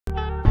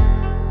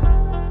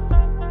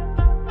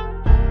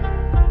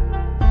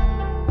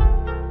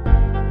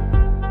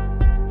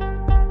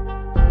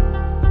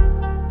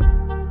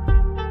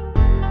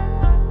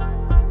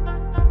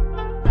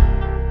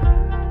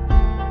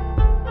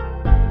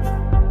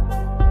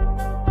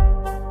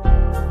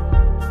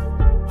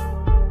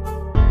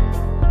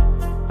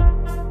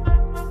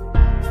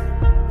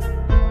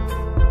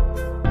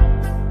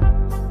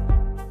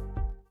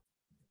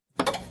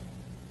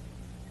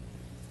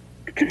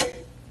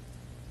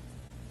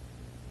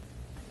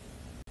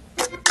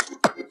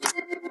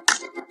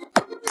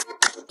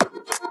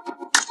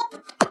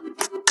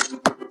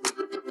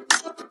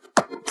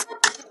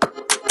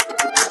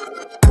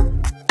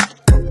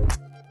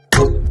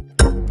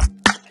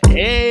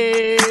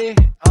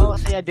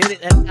Finally, I did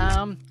it that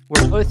time.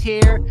 We're both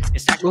here.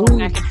 It's not going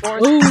back and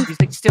forth.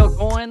 Music's still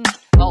going.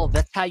 Oh,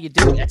 that's how you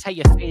do it. That's how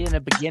you fade in a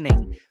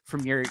beginning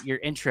from your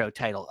intro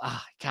title.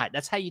 Oh, God,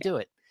 that's how you do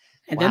it.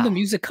 And then the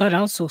music cut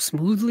out so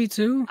smoothly,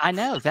 too. I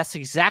know. That's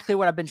exactly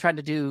what I've been trying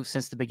to do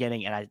since the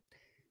beginning, and I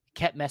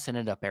kept messing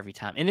it up every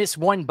time. And it's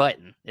one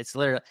button. It's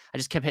literally, I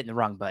just kept hitting the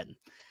wrong button.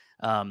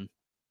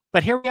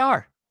 But here we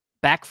are,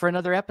 back for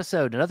another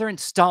episode, another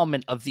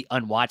installment of the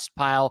Unwatched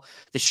Pile,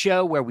 the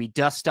show where we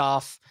dust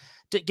off,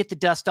 get the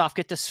dust off,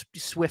 get the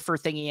Swiffer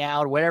thingy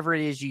out, whatever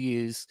it is you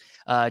use,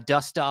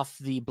 dust off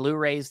the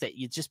Blu-rays that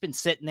you've just been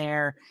sitting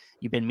there.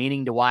 You've been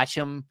meaning to watch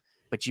them,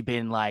 but you've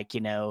been like,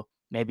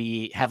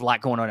 maybe have a lot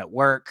going on at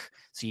work,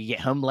 so you get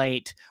home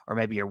late, or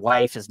maybe your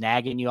wife is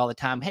nagging you all the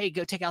time. Hey,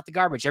 go take out the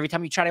garbage. Every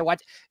time you try to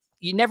watch,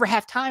 you never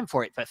have time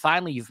for it. But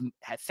finally, you've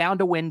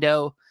found a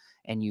window,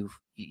 and you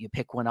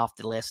pick one off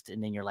the list,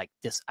 and then you're like,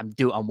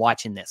 I'm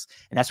watching this.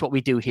 And that's what we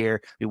do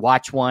here. We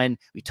watch one,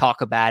 we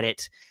talk about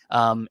it,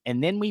 and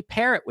then we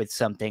pair it with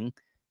something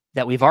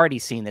that we've already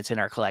seen that's in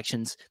our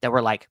collections that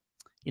we're like,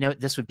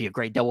 this would be a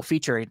great double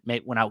feature.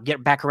 When I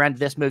get back around to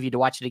this movie to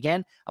watch it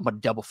again, I'm going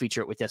to double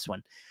feature it with this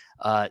one.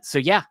 So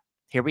yeah,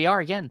 here we are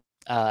again.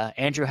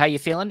 Andrew, how you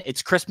feeling?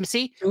 It's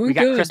Christmassy. We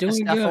got Christmas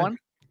stuff on.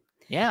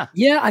 Yeah.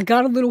 Yeah, I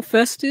got a little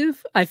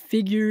festive. I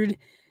figured,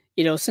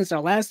 since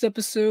our last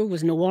episode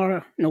was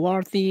noir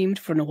themed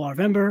for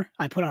Noirvember,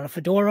 I put on a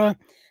fedora,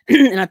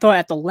 and I thought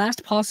at the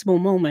last possible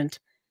moment,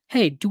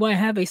 hey, do I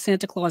have a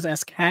Santa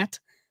Claus-esque hat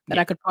that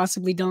I could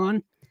possibly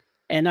don?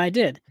 And I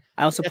did.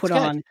 I also put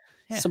on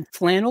some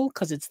flannel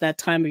because it's that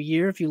time of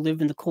year if you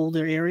live in the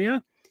colder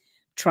area.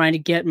 Trying to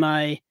get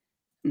my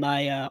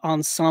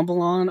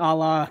ensemble on, a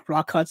la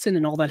Rock Hudson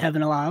and All That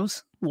Heaven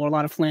Allows. Wore a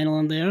lot of flannel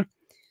in there.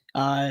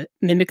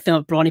 Mimic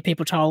the brawny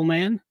paper towel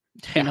man.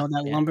 That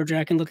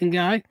lumberjacking looking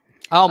guy.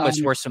 I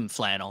almost wore some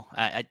flannel.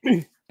 But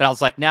I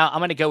was like, now I'm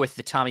going to go with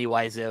the Tommy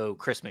Wiseau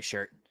Christmas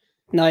shirt.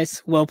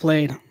 Nice. Well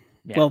played.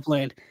 Yeah. Well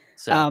played.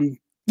 So,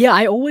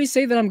 I always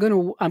say that I'm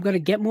gonna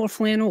get more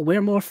flannel, wear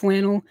more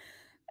flannel,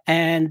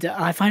 and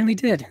I finally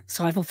did.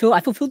 So I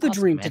fulfilled the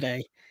dream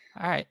today.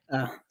 All right.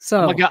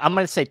 So I'm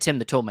going to say Tim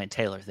the Toolman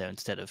Taylor though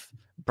instead of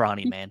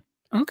Brawny Man.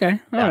 Okay.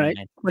 All right.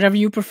 Man. Whatever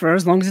you prefer,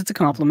 as long as it's a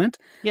compliment.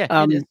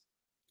 Yeah. It is.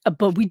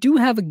 But we do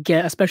have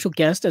a special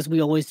guest, as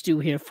we always do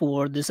here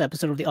for this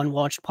episode of the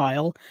Unwatched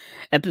Pile,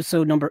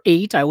 episode number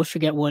 8. I always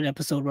forget what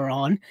episode we're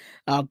on.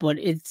 But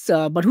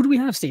who do we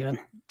have, Steven?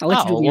 I'll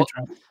let you do the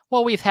intro.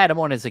 Well, we've had him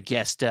on as a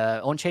guest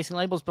on Chasing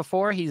Labels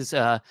before. He's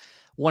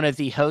one of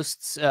the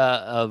hosts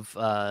of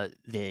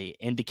the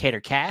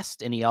Indicator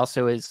cast, and he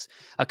also is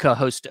a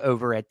co-host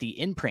over at the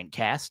Imprint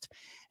cast,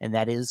 and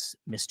that is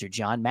Mr.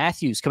 John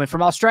Mathews, coming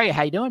from Australia.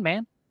 How you doing,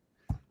 man?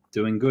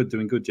 Doing good,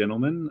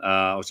 gentlemen.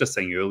 I was just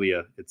saying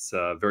earlier, it's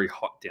very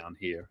hot down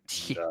here,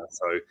 and,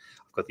 so I've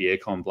got the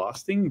aircon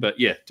blasting, but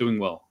yeah, doing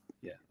well.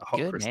 Yeah, a hot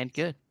good, Christmas.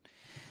 Man,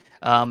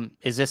 good.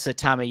 Is this a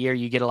time of year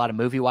you get a lot of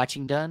movie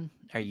watching done?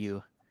 Are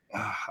you?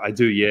 I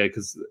do, yeah,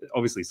 because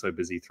obviously so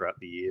busy throughout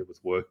the year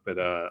with work, but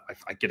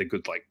I get a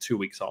good 2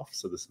 weeks off,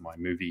 so this is my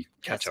movie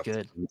catch up.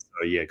 Good.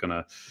 So yeah, got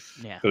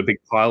a big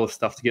pile of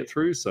stuff to get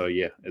through. So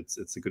yeah,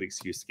 it's a good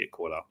excuse to get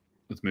caught up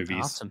with movies.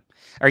 Awesome.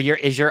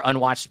 Is your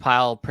Unwatched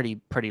pile pretty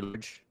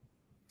large?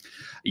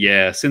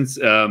 Yeah, since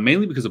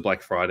mainly because of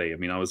Black Friday. I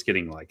mean, I was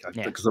getting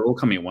because they're all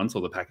coming at once,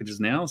 all the packages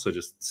now, so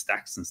just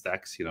stacks and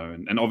stacks,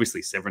 and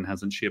obviously Severin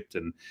hasn't shipped,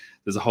 and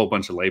there's a whole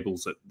bunch of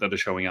labels that are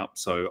showing up,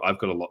 so I've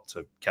got a lot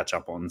to catch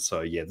up on.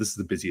 So yeah, this is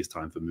the busiest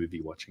time for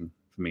movie watching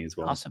for me as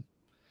well. Awesome.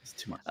 It's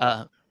too much.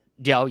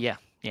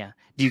 Yeah.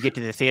 Do you get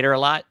to the theater a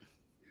lot?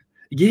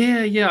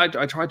 Yeah.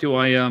 I try to.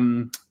 I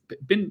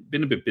been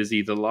a bit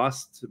busy. The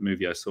last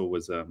movie I saw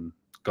was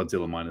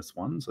Godzilla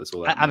 -1, so I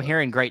saw that. I'm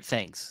hearing great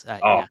things.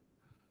 Yeah.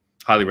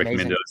 Highly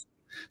recommend it.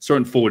 Saw it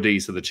in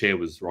 4D, so the chair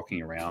was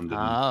rocking around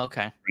and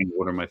okay.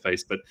 Water in my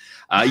face. But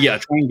yeah, I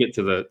try and get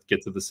to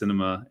the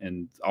cinema,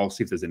 and I'll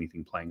see if there's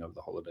anything playing over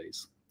the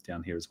holidays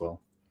down here as well.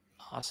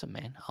 Awesome,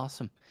 man.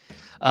 Awesome.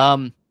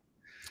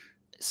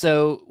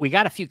 So we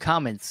got a few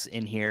comments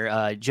in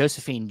here.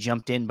 Josephine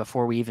jumped in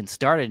before we even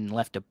started and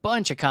left a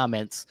bunch of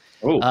comments.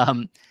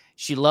 Oh.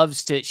 She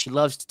loves to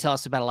tell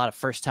us about a lot of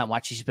first time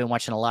watching. She's been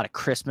watching a lot of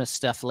Christmas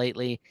stuff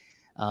lately.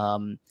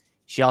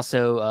 She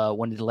also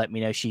wanted to let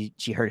me know she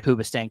heard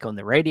Hoobastank on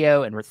the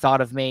radio and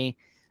thought of me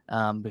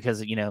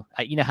because you know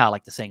how I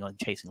like to sing on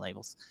Chasing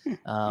Labels.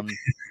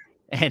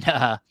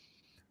 And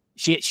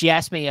she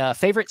asked me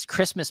favorite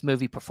Christmas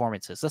movie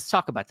performances. Let's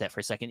talk about that for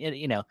a second.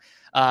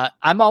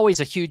 I'm always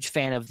a huge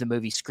fan of the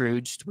movie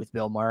Scrooged with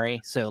Bill Murray.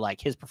 So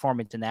his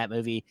performance in that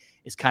movie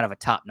is kind of a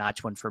top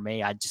notch one for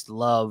me. I just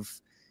love.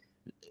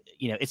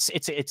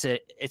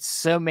 It's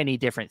so many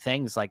different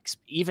things,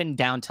 even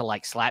down to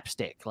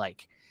slapstick,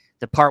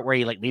 the part where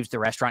he leaves the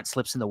restaurant,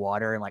 slips in the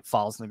water, and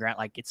falls in the ground.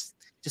 It's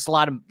just a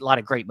lot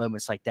of great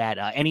moments like that.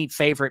 Any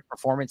favorite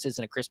performances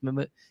in a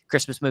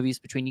Christmas movies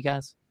between you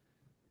guys?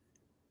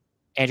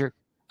 Andrew?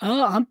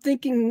 I'm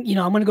thinking,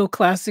 I'm going to go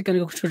classic. I'm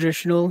going to go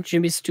traditional.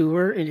 Jimmy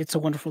Stewart in It's a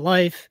Wonderful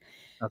Life.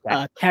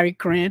 Okay. Cary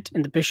Grant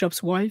in The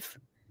Bishop's Wife.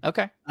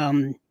 Okay.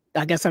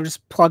 I guess I'll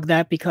just plug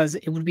that because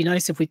it would be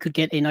nice if we could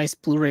get a nice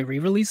Blu-ray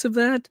re-release of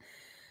that.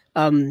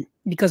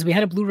 Because we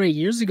had a Blu-ray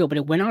years ago, but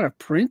it went out of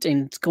print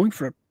and it's going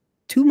for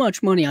too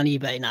much money on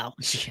eBay now.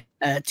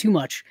 Too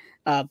much.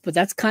 But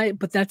that's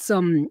remember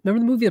the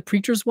movie The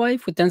Preacher's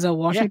Wife with Denzel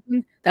Washington?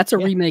 Yeah. That's a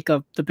remake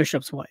of The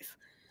Bishop's Wife.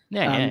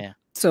 Yeah.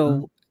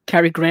 So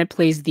Cary Grant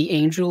plays the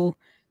angel,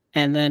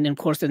 and then of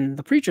course in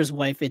The Preacher's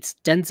Wife, it's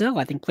Denzel,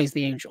 I think, plays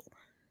the angel,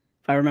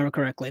 if I remember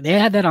correctly. They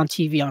had that on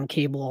TV on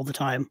cable all the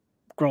time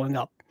growing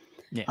up.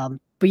 Yeah.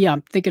 But yeah,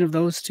 I'm thinking of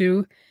those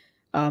two.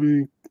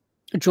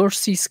 George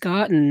C.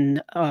 Scott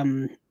and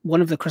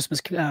one of the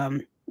Christmas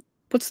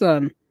Christmas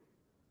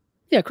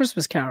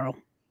Carol,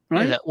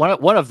 right? Yeah,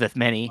 one of the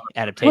many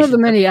adaptations. One of the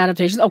many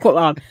adaptations. Oh, cool.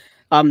 A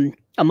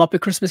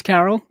Muppet Christmas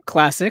Carol,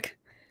 classic.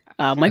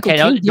 Michael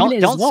Caine.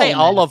 Don't say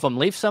all of them.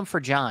 Leave some for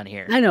John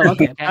here. I know.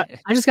 Okay,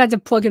 I just got to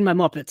plug in my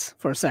Muppets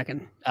for a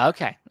second.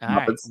 Okay, all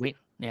right.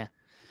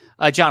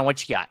 John,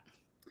 what you got?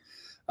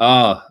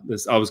 I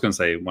was going to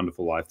say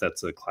Wonderful Life.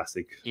 That's a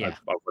classic. Yeah.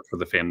 I watch for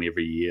the family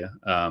every year.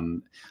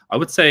 I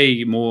would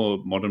say more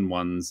modern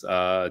ones.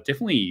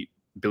 Definitely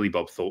Billy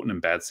Bob Thornton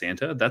and Bad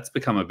Santa. That's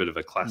become a bit of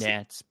a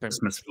classic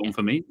Christmas film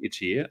for me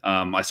each year.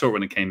 I saw it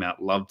when it came out,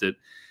 loved it.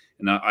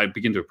 And I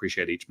begin to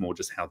appreciate each more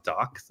just how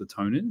dark the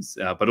tone is,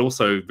 but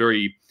also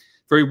very,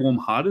 very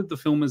warm-hearted the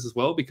film is as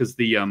well, because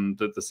the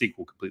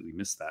sequel completely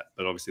missed that.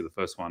 But obviously the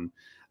first one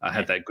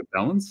had that good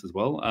balance as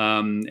well.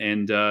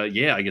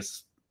 I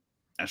guess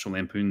National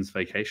Lampoon's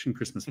Vacation,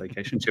 Christmas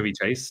Vacation, Chevy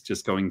Chase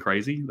just going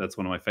crazy. That's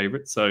one of my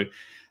favorites. So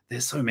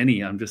there's so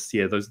many. Those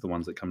are the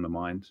ones that come to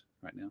mind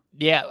right now.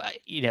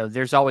 Yeah,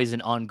 there's always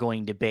an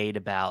ongoing debate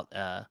about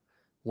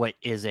what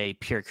is a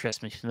pure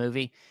Christmas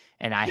movie.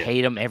 And I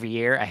hate them every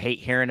year. I hate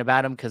hearing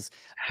about them because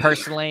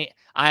personally,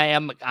 I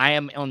am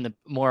on the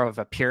more of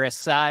a purist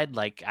side.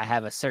 Like I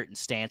have a certain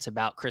stance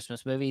about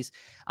Christmas movies.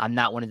 I'm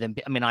not one of them.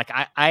 I mean, like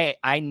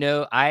I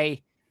know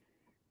I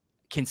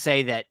can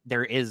say that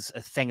there is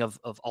a thing of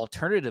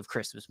alternative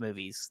Christmas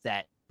movies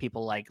that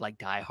people like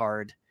Die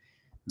Hard.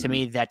 To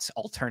me, that's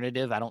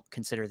alternative. I don't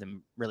consider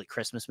them really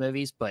Christmas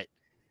movies, but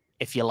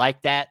if you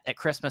like that at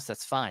Christmas,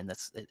 that's fine.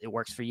 It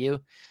works for you.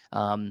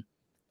 Yeah.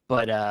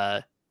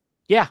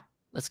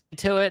 Let's get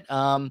to it.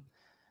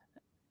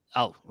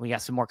 We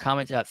got some more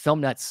comments.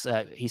 Film Nuts,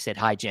 he said,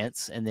 "Hi,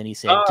 gents," and then he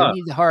said, "Do you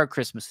need the horror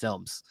Christmas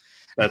films?"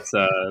 That's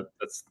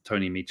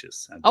Tony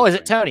Meaches. Oh, is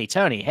it Tony?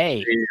 Tony,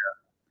 hey.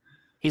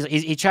 Yeah.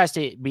 He tries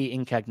to be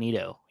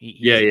incognito.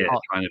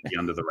 Trying to be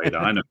under the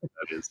radar. I know what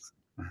that is.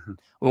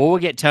 Well, we'll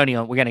get Tony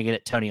on. We're gonna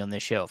get Tony on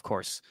this show, of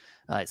course,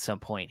 at some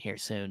point here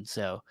soon.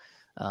 So,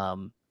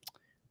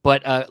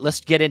 but let's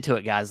get into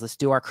it, guys. Let's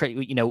do our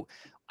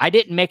I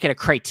didn't make it a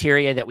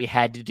criteria that we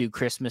had to do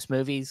Christmas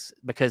movies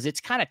because it's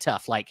kind of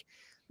tough. Like,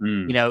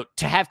 to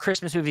have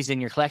Christmas movies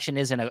in your collection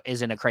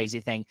isn't a crazy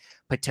thing,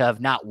 but to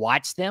have not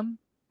watched them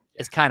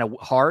is kind of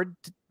hard,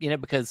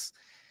 because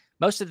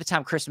most of the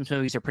time Christmas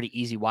movies are pretty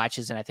easy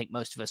watches. And I think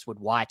most of us would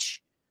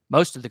watch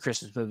most of the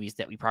Christmas movies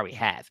that we probably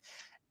have.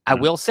 I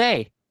will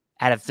say,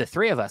 out of the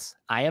three of us,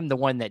 I am the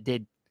one that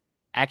did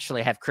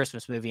actually have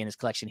Christmas movie in his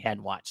collection he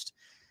hadn't watched,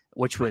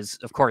 which was,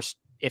 of course,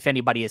 if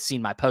anybody has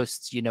seen my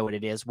posts, you know what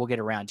it is. We'll get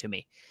around to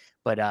me.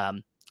 But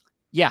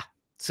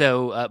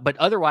So, but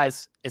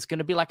otherwise, it's going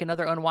to be like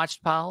another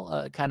Unwatched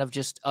Pile, kind of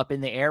just up in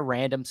the air,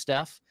 random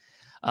stuff.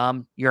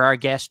 You're our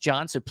guest,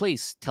 John. So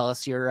please tell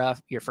us your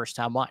first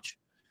time watch.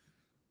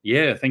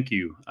 Yeah, thank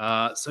you.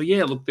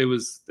 Look, there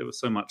was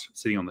so much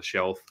sitting on the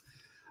shelf.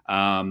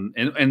 And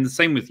the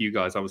same with you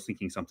guys. I was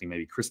thinking something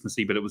maybe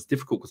Christmassy, but it was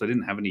difficult because I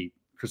didn't have any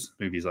Christmas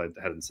movies I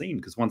hadn't seen.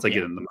 Because once I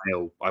get it in the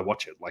mail, I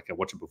watch it. Like I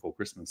watch it before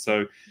Christmas.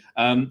 So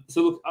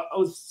look, I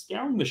was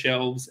scouring the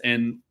shelves,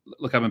 and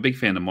look, I'm a big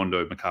fan of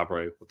Mondo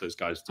Macabro, what those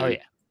guys do. Oh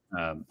yeah.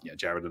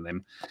 Jared and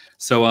them.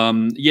 So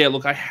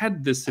look, I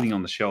had this sitting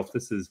on the shelf.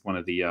 This is one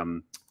of the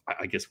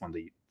I guess one of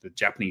the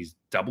Japanese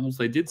doubles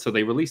they did. So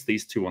they released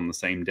these two on the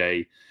same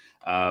day.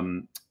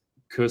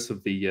 Curse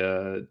of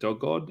the Dog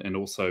God and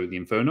also the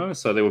Inferno.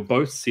 So they were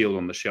both sealed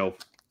on the shelf,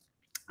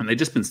 and they've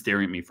just been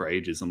staring at me for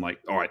ages. I'm like,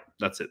 all right,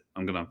 that's it.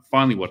 I'm going to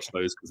finally watch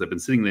those because they've been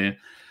sitting there.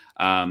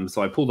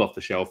 So I pulled off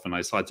the shelf and I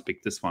decided to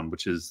pick this one,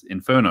 which is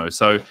Inferno.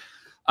 So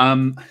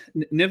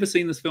never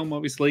seen this film,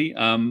 obviously,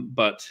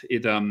 but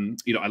it,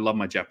 I love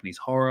my Japanese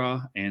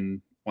horror,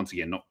 and once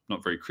again, not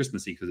very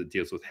Christmassy because it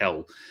deals with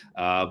hell.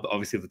 But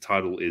obviously, the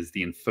title is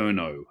The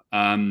Inferno.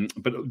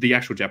 But the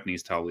actual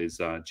Japanese title is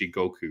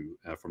Jigoku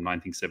from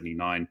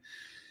 1979.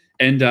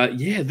 And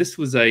this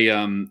was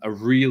a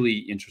really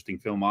interesting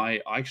film. I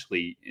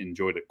actually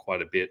enjoyed it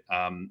quite a bit.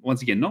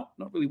 Once again, not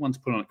really one to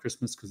put on at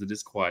Christmas because it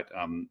is quite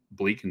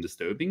bleak and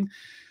disturbing.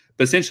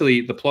 But essentially,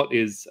 the plot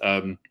is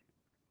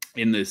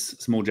in this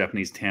small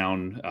Japanese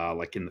town,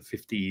 like in the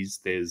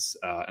 50s, there's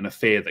an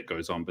affair that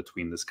goes on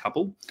between this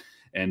couple.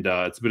 And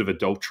it's a bit of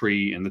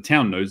adultery, and the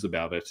town knows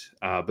about it.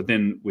 But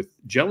then with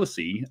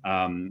jealousy,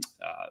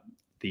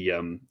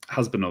 the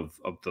husband of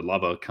the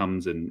lover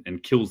comes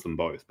and kills them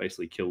both,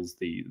 basically kills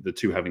the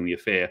two having the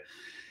affair.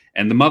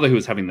 And the mother who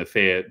was having the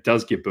affair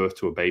does give birth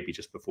to a baby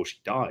just before she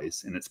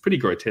dies, and it's pretty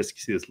grotesque.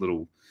 You see this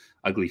little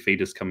ugly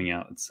fetus coming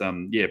out. It's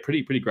yeah,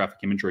 pretty graphic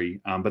imagery.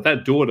 But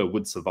that daughter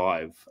would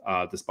survive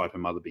despite her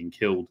mother being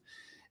killed.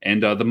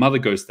 And the mother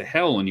goes to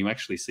hell, and you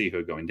actually see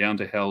her going down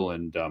to hell.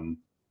 And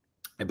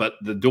but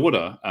the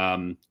daughter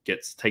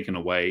gets taken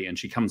away, and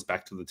she comes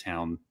back to the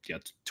town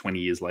 20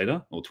 years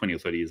later, or 20 or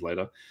 30 years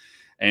later.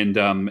 And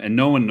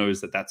no one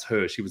knows that that's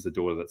her. She was the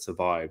daughter that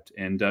survived.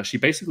 And she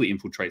basically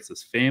infiltrates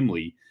this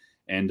family.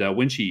 And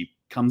when she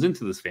comes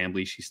into this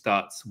family,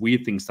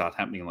 weird things start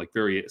happening, like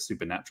very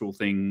supernatural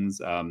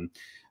things.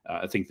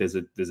 I think there's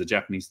a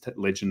Japanese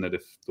legend that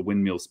if the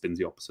windmill spins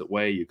the opposite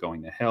way, you're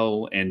going to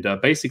hell. And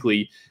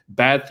basically,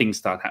 bad things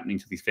start happening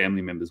to these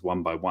family members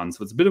one by one.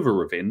 So it's a bit of a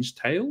revenge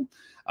tale.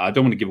 I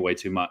don't want to give away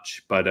too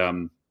much, but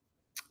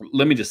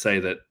let me just say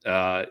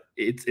that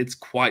it's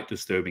quite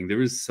disturbing.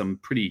 There is some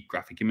pretty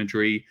graphic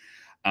imagery,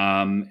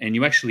 and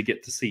you actually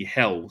get to see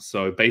hell.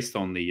 So based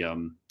on the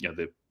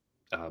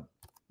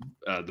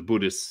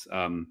Buddhist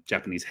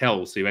Japanese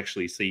hell, so you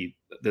actually see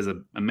there's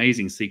an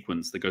amazing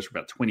sequence that goes for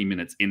about 20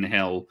 minutes in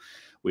hell.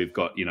 We've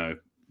got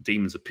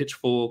demons with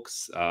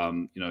pitchforks,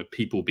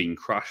 people being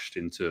crushed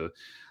into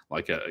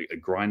like a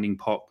grinding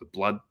pot with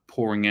blood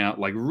pouring out,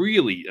 like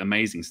really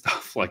amazing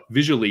stuff. Like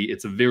visually,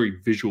 it's a very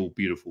visual,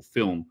 beautiful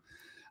film.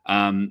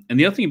 And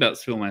the other thing about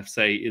this film I have to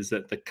say is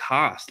that the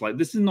cast, like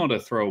this is not a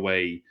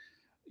throwaway,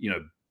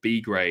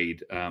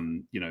 B-grade,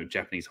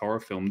 Japanese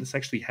horror film. This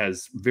actually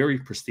has very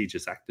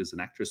prestigious actors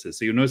and actresses.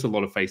 So you'll notice a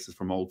lot of faces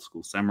from old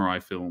school samurai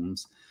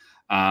films.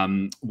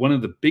 One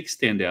of the big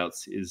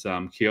standouts is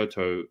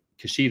Kyoto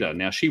Kishida.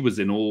 Now, she was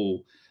in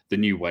all the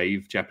new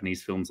wave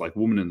Japanese films like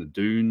Woman in the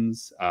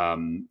Dunes,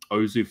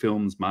 Ozu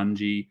films,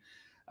 Manji.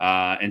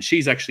 And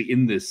she's actually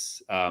in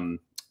this,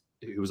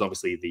 who was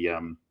obviously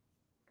the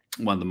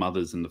one of the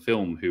mothers in the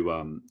film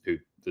who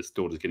this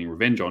daughter's getting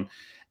revenge on.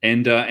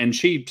 And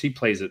she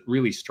plays it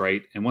really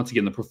straight. And once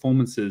again, the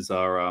performances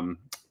are,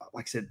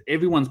 like I said,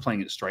 everyone's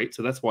playing it straight.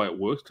 So that's why it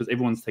works, because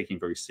everyone's taking it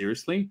very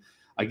seriously.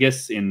 I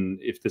guess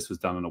if this was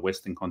done in a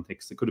Western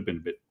context, it could have been a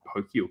bit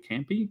hokey or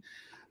campy.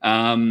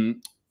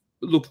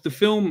 Look, the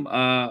film,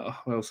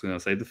 what else can I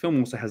say? The film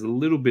also has a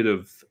little bit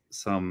of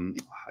some,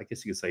 I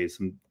guess you could say,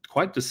 some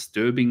quite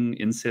disturbing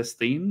incest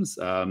themes.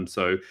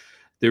 So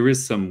there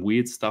is some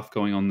weird stuff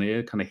going on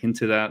there, kind of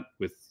hinted at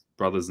with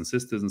brothers and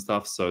sisters and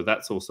stuff. So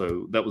that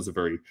was a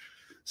very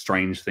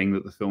strange thing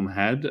that the film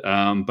had.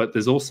 But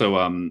there's also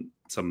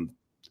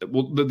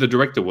the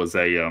director was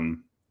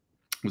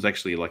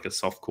actually like a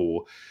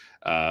softcore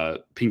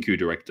Pinku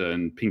director,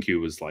 and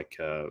Pinku was like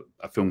a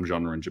film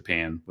genre in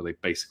Japan where they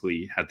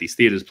basically had these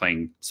theaters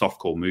playing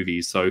softcore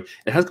movies. So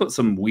it has got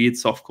some weird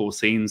softcore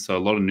scenes, so a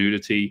lot of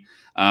nudity.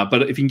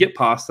 But if you can get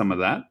past some of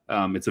that,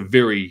 it's a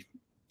very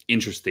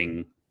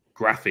interesting,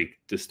 graphic,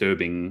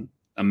 disturbing,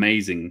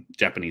 amazing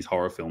Japanese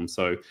horror film.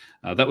 So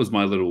that was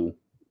my little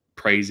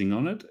praising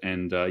on it.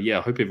 And yeah,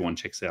 I hope everyone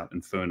checks out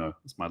Inferno.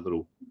 It's my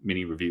little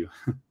mini review.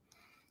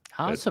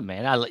 Awesome,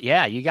 man.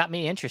 Yeah, you got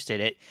me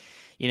interested.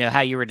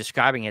 How you were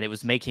describing it, it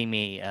was making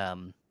me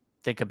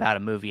think about a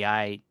movie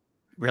I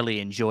really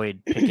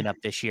enjoyed picking up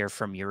this year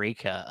from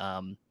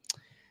Eureka,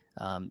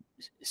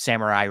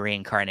 Samurai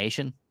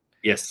Reincarnation.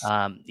 Yes.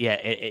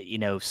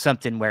 Yeah,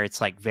 something where it's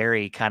like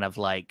very kind of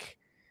like,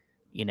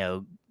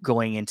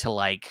 going into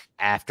like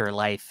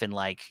afterlife and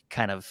like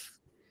kind of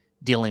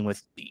dealing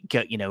with,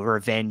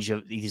 revenge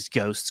of these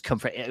ghosts come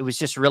from. It was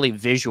just really a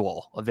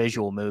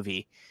visual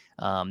movie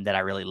that I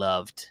really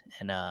loved.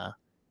 And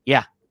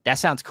yeah, that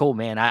sounds cool,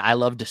 man. I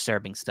love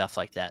disturbing stuff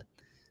like that.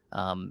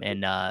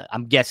 And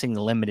I'm guessing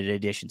the limited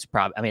editions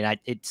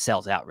it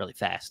sells out really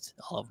fast.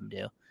 All of them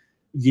do.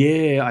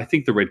 Yeah, I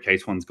think the red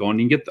case one's gone.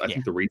 You can get, I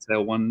think the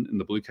retail one in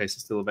the blue case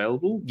is still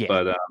available. Yeah.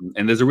 But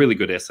and there's a really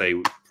good essay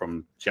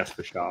from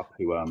Jasper Sharp,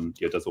 who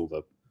does all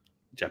the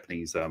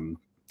Japanese.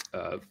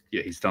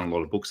 He's done a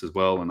lot of books as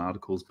well and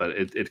articles. But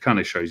it kind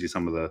of shows you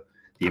some of the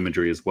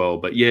imagery as well.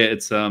 But yeah,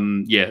 it's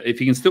if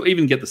you can still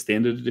even get the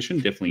standard edition,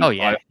 definitely.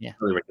 I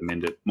really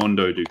recommend it.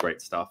 Mondo do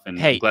great stuff, and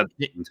I'm glad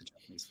they're into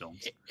Japanese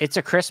films. It's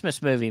a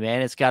Christmas movie,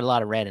 man. It's got a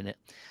lot of red in it.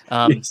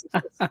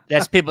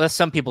 That's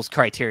some people's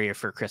criteria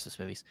for Christmas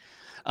movies.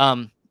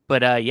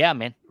 But yeah,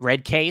 man,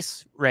 red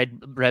case, red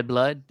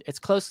blood. It's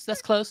close.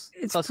 That's close.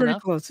 It's close pretty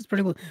enough. close. It's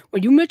pretty close.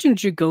 When you mentioned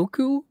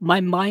Jigoku,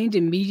 my mind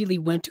immediately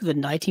went to the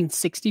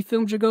 1960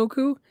 film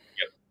Jigoku.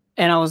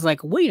 And I was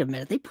like, wait a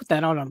minute, they put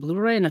that out on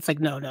Blu-ray? And it's like,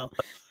 no.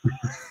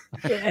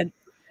 And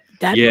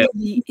that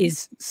movie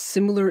is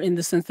similar in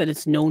the sense that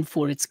it's known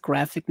for its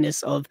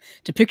graphicness of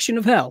depiction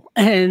of hell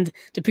and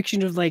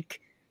depiction of like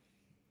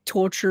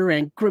torture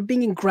and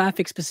being in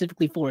graphic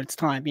specifically for its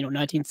time.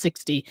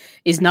 1960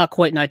 is not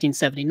quite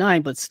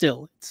 1979, but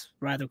still, it's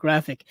rather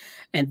graphic.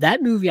 And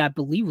that movie, I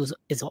believe,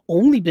 has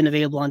only been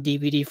available on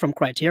DVD from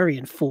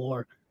Criterion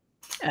for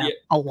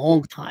a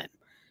long time.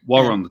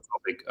 While we're on the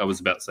topic, I was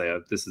about to say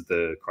this is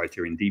the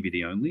Criterion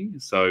DVD only.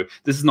 So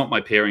this is not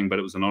my pairing, but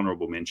it was an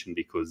honorable mention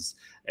because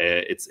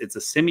it's a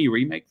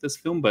semi-remake, this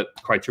film, but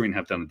Criterion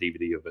have done a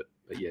DVD of it.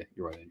 But yeah,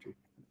 you're right, Andrew.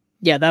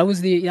 Yeah, that was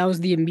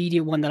the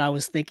immediate one that I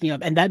was thinking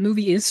of, and that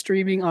movie is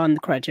streaming on the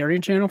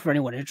Criterion Channel for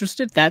anyone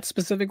interested. That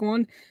specific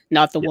one,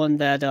 not the Yep. one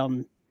that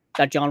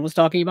John was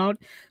talking about,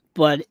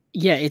 but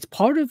yeah, it's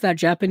part of that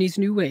Japanese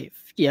New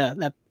Wave. Yeah,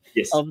 that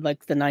Yes. of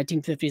like the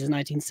 1950s and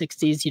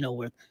 1960s. You know,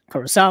 with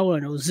Kurosawa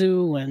and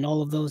Ozu and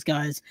all of those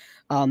guys.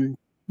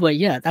 But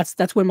yeah,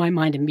 that's where my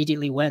mind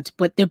immediately went.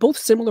 But they're both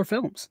similar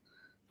films.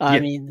 I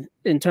Yeah. mean,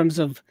 in terms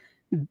of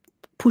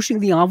pushing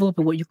the envelope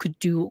and what you could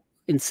do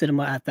in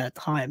cinema at that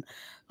time.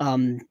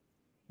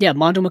 Yeah,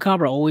 Mondo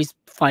Macabre always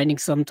finding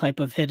some type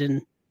of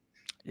hidden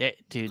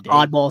Dude,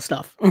 oddball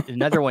stuff.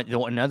 another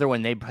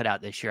one they put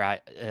out this year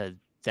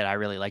that I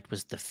really liked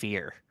was The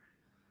Fear.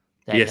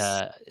 That Yes.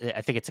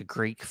 I think it's a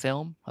Greek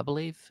film, I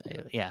believe.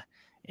 Yeah,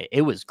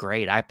 it was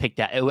great. I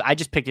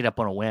just picked it up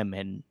on a whim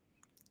and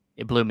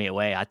it blew me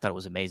away. I thought it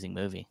was an amazing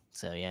movie.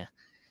 So yeah,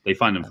 They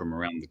find them from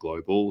around the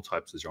globe, all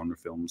types of genre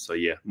films. So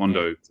yeah,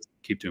 Mondo,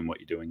 keep doing what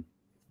you're doing.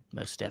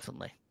 most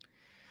definitely.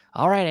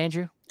 All right,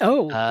 Andrew.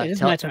 Oh, it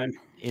is my turn.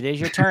 It is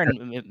your turn,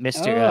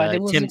 Mr. I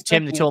Tim wasn't the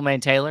expecting it.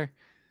 Toolman Taylor.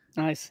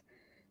 Nice.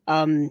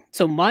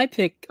 So my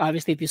pick,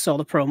 obviously, if you saw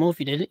the promo, if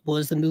you didn't,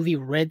 was the movie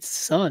Red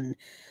Sun.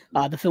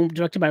 The film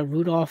directed by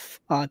Rudolph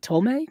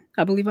Tomei,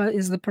 I believe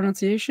is the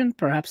pronunciation,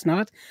 perhaps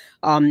not.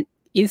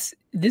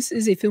 This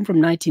is a film from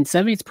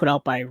 1970. It's put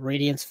out by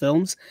Radiance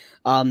Films,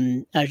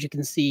 as you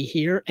can see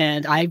here.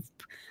 And I've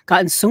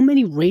gotten so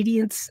many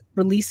Radiance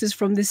releases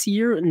from this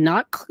year.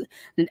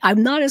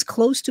 I'm not as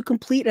close to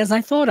complete as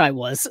I thought I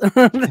was.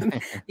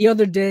 The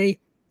other day,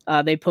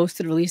 they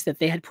posted a release that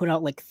they had put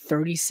out like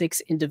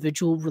 36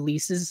 individual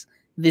releases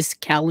this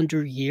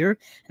calendar year.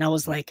 And I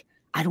was like,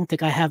 I don't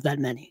think I have that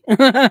many.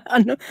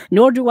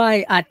 Nor do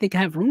I think I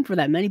have room for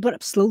that many, but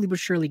I'm slowly but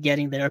surely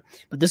getting there.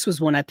 But this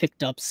was one I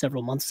picked up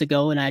several months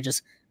ago, and I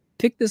just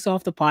picked this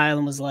off the pile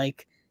and was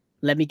like,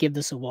 let me give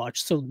this a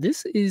watch. So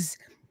this is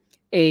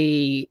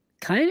a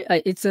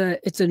it's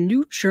a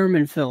new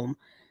German film.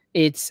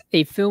 It's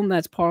a film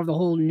that's part of the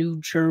whole new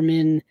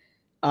German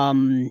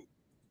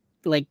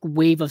like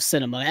wave of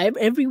cinema.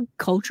 Every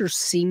culture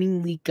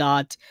seemingly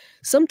got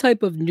some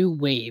type of new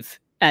wave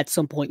at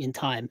some point in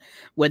time,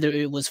 whether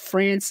it was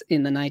France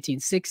in the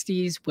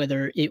 1960s,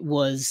 whether it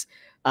was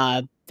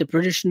the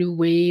British New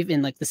Wave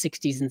in like the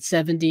 60s and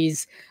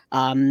 70s,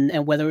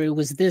 and whether it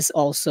was this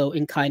also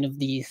in kind of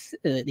the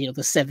the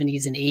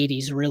 70s and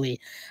 80s. Really,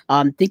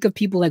 think of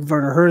people like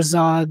Werner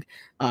Herzog,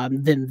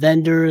 Wim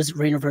Wenders,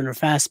 Rainer Werner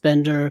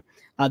Fassbender.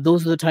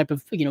 Those are the type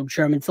of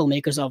German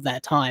filmmakers of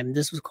that time.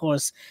 This was, of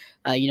course,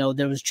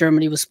 there was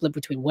Germany was split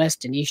between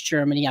West and East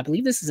Germany. I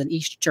believe this is an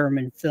East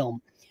German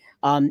film,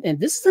 and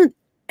this is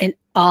an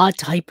odd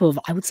type of,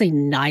 I would say,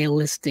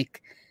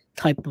 nihilistic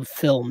type of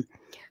film.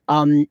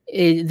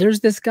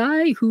 There's this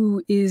guy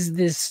who is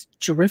this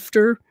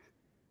drifter,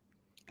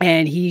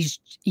 and he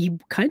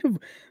kind of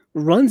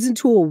runs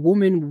into a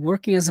woman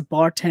working as a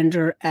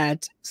bartender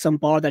at some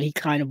bar that he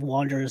kind of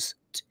wanders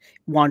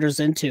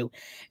into,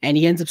 and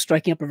he ends up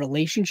striking up a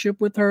relationship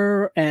with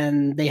her,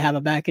 and they have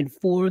a back and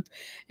forth,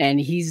 and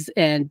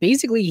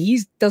basically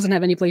he doesn't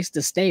have any place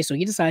to stay, so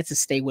he decides to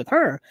stay with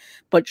her,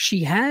 but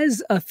she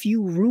has a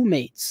few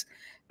roommates,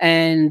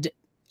 and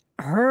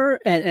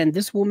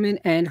this woman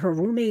and her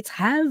roommates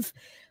have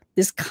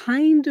this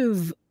kind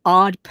of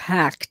odd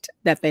pact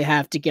that they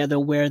have together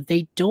where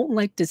they don't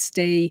like to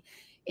stay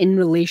in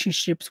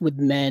relationships with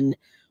men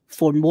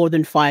for more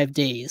than 5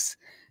 days.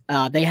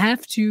 They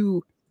have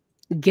to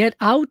get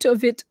out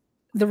of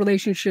the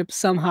relationship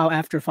somehow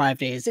after 5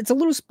 days. It's a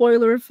little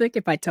spoilerific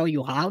if I tell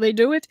you how they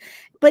do it,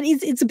 but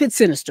it's a bit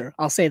sinister,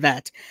 I'll say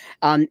that.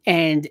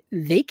 And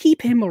they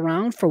keep him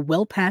around for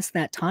well past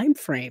that time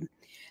frame.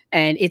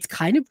 And it's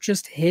kind of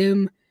just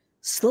him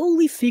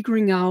slowly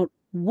figuring out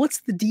what's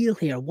the deal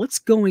here, what's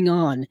going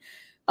on.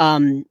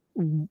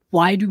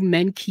 Why do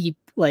men keep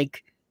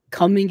like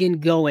coming and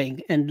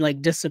going and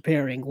like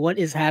disappearing? What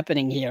is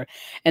happening here?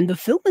 And the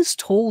film is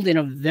told in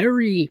a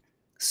very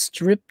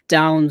stripped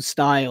down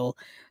style.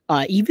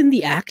 Even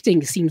the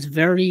acting seems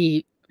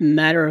very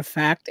matter of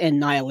fact and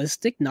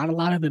nihilistic. Not a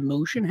lot of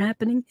emotion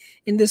happening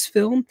in this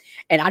film.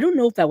 And I don't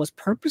know if that was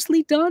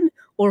purposely done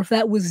or if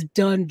that was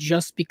done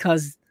just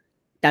because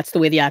that's the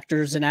way the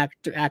actors and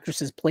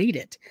actresses played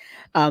it.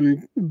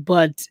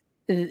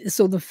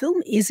 So the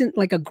film isn't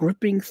like a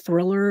gripping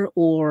thriller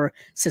or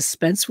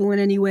suspenseful in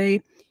any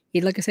way.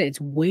 Like I said,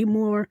 it's way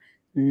more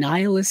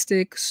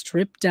nihilistic,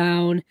 stripped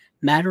down,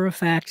 matter of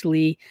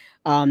factly.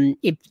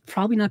 It's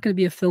probably not going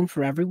to be a film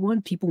for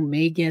everyone. People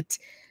may get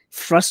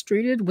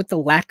frustrated with the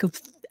lack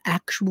of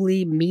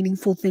actually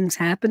meaningful things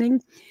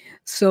happening.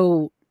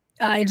 So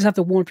I just have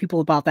to warn people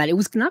about that. It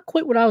was not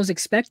quite what I was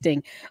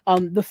expecting.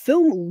 The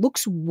film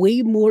looks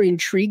way more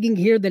intriguing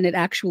here than it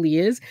actually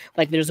is.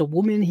 Like there's a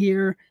woman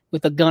here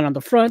with a gun on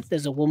the front.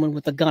 There's a woman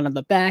with a gun on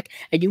the back.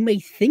 And you may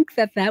think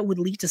that that would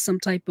lead to some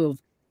type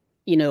of,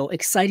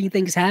 exciting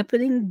things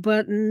happening,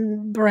 but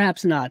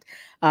perhaps not.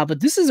 But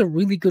this is a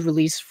really good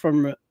release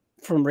from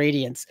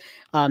Radiance.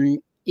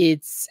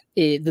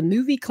 The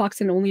movie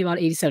clocks in only about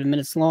 87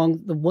 minutes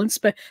long.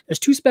 There's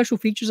 2 special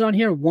features on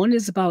here. One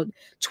is about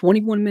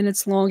 21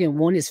 minutes long, and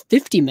one is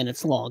 50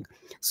 minutes long.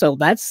 So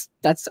that's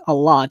a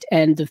lot.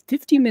 And the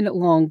 50-minute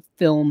long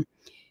film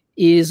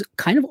is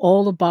kind of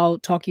all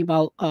about talking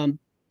about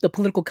the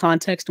political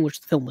context in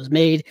which the film was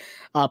made,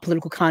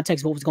 political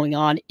context, what was going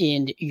on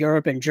in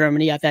Europe and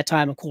Germany at that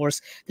time. Of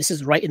course, this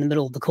is right in the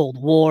middle of the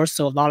Cold War,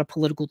 so a lot of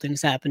political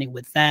things happening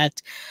with that.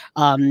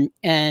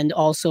 And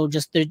also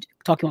just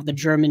talking about the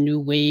German New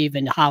Wave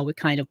and how it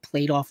kind of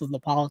played off of the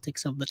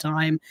politics of the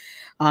time.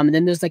 And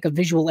then there's like a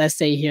visual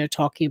essay here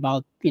talking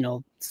about,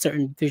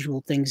 certain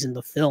visual things in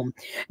the film.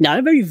 Not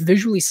a very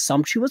visually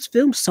sumptuous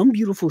film, some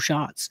beautiful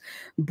shots,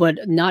 but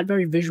not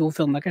very visual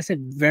film. Like I said,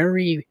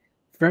 very,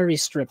 very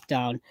stripped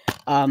down.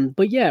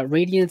 But yeah,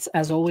 Radiance,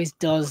 as always,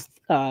 does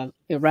a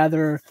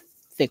rather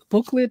thick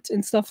booklet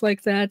and stuff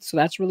like that. So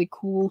that's really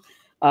cool.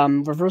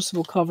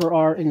 Reversible cover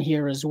art in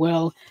here as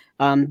well.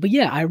 But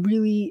yeah, I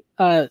really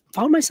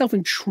found myself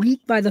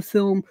intrigued by the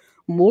film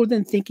more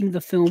than thinking the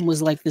film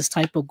was like this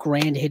type of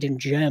grand hidden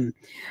gem.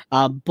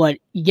 But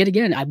yet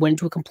again, I went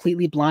into it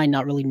completely blind,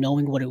 not really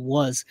knowing what it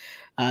was.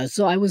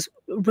 So I was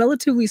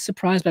relatively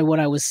surprised by what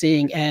I was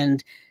seeing.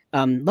 And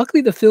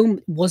luckily the film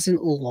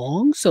wasn't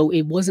long, so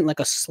it wasn't like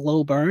a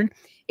slow burn.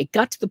 It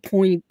got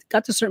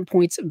to certain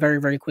points very,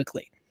 very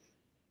quickly.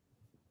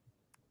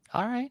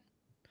 All right.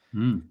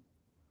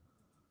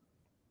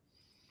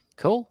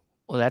 Cool.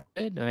 Well, that's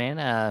good,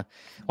 man.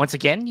 Once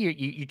again,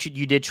 you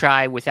did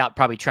try without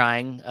probably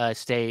trying.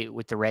 Stay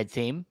with the red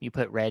theme. You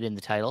put red in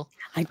the title.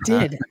 I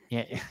did.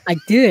 Yeah, I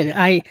did.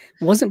 I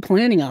wasn't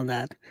planning on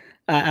that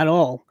at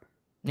all.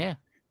 Yeah,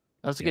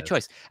 that was a good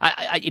choice.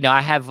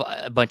 I have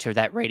a bunch of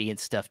that Radiant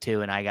stuff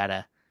too, and I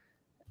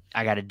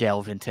gotta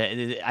delve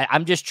into.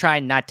 I'm just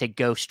trying not to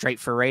go straight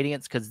for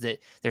Radiance because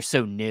they're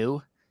so new.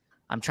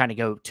 I'm trying to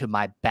go to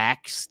my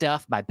back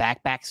stuff, my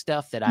backpack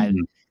stuff that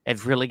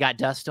I've really got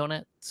dust on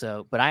it.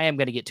 So, but I am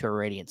going to get to a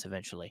Radiance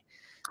eventually.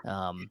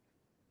 But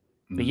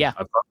yeah,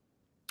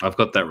 I've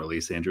got that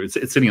release, Andrew. It's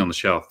sitting on the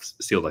shelf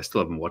sealed. I still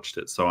haven't watched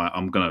it, so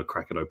I'm going to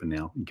crack it open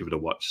now and give it a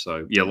watch.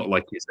 So yeah,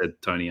 like you said,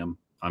 Tony, I'm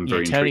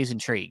very Tony's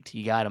intrigued.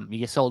 You got him.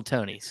 You sold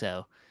Tony.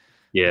 So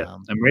yeah,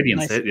 and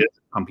Radiance, nice. they're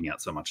pumping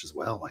out so much as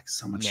well, like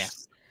so much.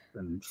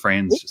 And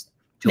friends just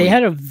they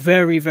had a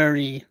very,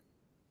 very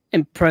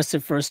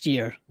impressive first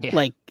year.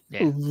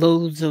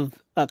 Loads of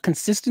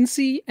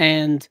consistency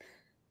and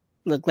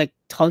like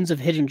tons of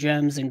hidden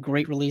gems and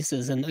great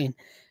releases, and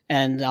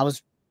I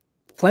was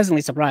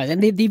pleasantly surprised.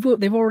 And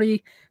they've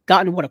already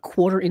gotten a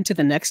quarter into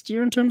the next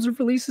year in terms of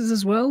releases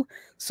as well.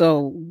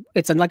 So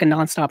it's like a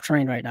nonstop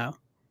train right now.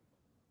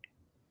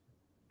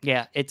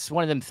 Yeah, it's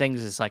one of them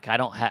things. Is like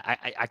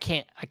I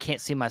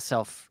can't see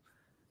myself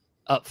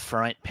up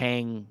front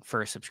paying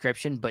for a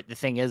subscription. But the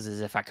thing is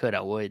if I could,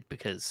 I would,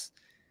 because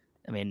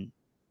I mean,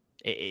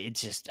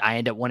 it's just I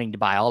end up wanting to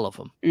buy all of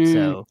them.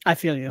 So I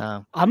feel you.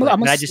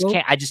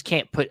 I just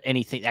can't put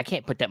anything. I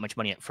can't put that much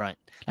money up front.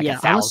 Like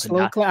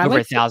 $1,000, over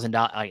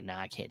 $1,000. No,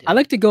 I can't do it. I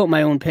like to go at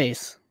my own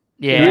pace.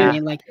 Yeah, you know what I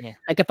mean?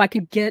 Like if I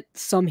can get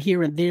some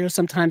here and there,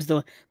 sometimes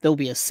there'll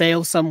be a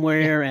sale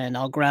somewhere, and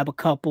I'll grab a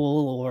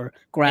couple or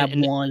grab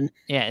one.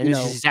 Yeah, and this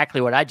is exactly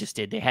what I just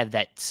did. They had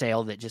that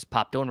sale that just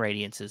popped on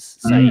Radiance's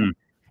site,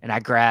 and I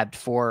grabbed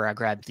 4. I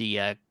grabbed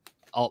the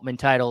Altman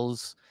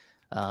titles.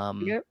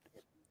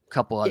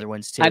 Couple other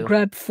ones too. I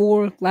grabbed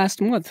 4 last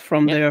month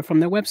from their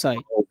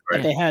website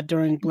that they had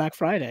during Black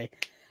Friday.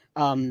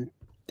 I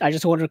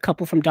just ordered a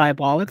couple from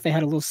Diabolic. They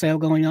had a little sale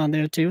going on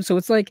there too. So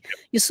it's like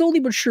you slowly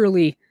but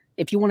surely,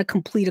 if you want to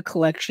complete a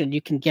collection,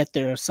 you can get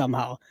there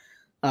somehow.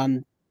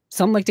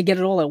 Some like to get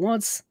it all at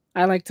once.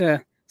 I like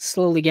to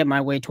slowly get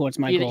my way towards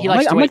my goal. He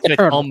likes to wait till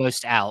it's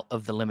almost out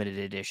of the limited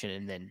edition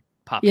and then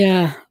pop.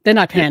 Yeah, then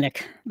I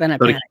panic. Then I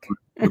panic.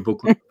 The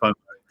booklet.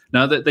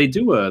 No, they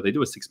do a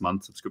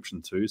 6-month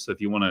subscription too. So if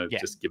you want to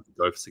just give it a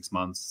go for 6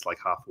 months, it's like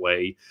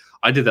halfway.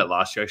 I did that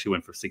last year. I actually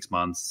went for 6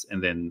 months,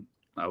 and then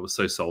I was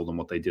so sold on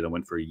what they did, I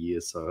went for a year.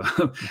 So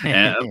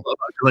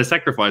I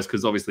sacrificed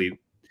because obviously,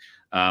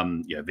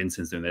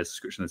 Vincent's doing their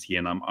subscription this year,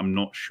 and I'm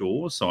not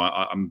sure. So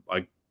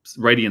I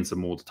Radiance are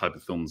more the type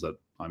of films that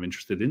I'm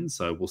interested in.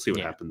 So we'll see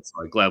what happens.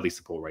 I gladly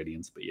support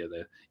Radiance, but you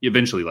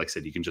eventually, like I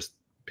said, you can just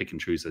pick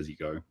and choose as you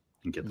go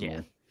and get them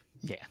all.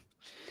 Yeah.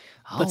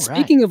 But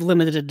speaking of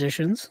limited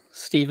editions,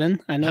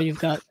 Stephen, I know you've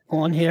got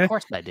one here. Of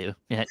course I do.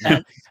 Yeah,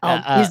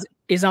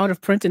 is out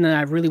of print, and then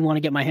I really want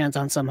to get my hands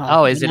on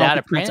somehow. Oh, is it out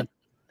of print?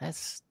 That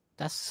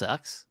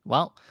sucks.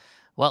 Well,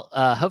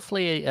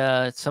 hopefully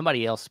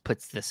somebody else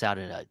puts this out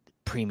at a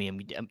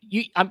premium.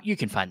 You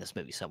can find this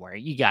movie somewhere.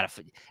 You gotta,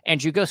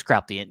 Andrew, go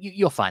scrap the end.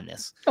 You'll find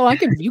this. Oh,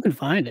 you can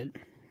find it.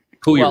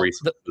 Pull your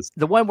resources.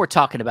 The one we're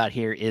talking about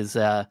here is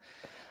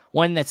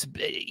one that's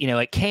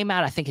it came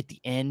out I think at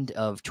the end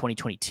of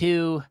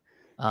 2022.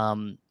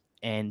 And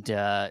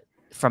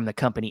from the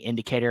company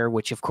Indicator,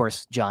 which of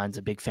course John's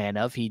a big fan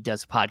of. He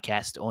does a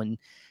podcast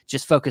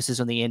just focuses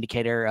on the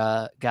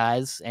Indicator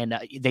guys, and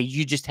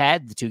you just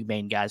had the 2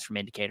 main guys from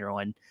Indicator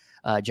on,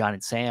 John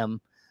and Sam,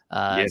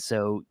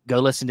 So go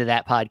listen to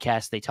that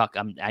podcast. They talk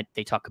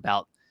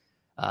about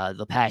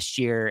the past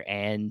year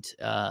and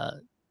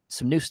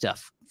some new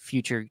stuff,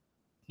 future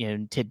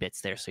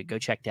tidbits there. So go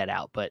check that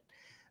out. But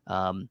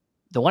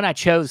the one I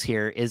chose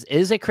here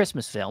is a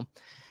Christmas film,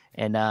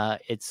 and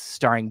it's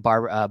starring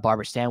Barbara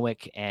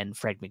Stanwyck and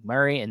Fred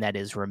McMurray, and that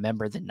is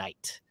Remember the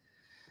Night.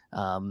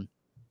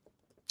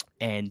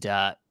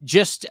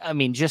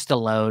 Just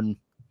alone,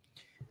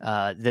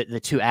 the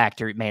two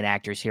main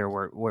actors here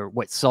were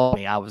what sold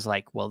me. I was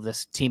like, well,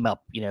 this team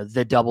up,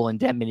 the Double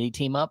Indemnity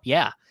team up,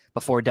 yeah.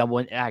 Before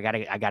Double, I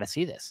gotta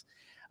see this.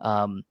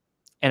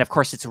 And of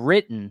course, it's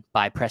written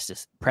by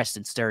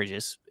Preston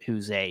Sturges,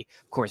 who's of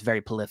course,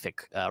 very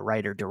prolific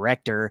writer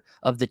director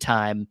of the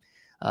time.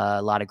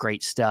 A lot of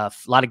great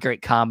stuff, a lot of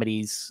great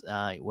comedies,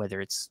 whether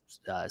it's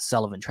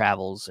Sullivan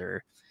Travels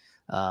or,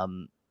 I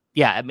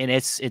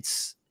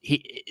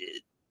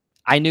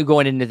knew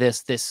going into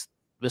this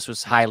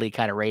was highly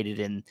kind of rated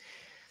and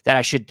that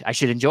I should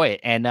enjoy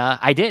it, and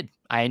I did.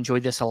 I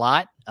enjoyed this a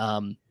lot.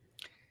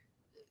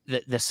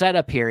 The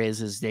setup here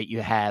is that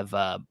you have.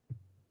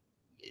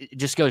 It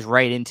just goes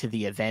right into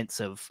the events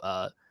of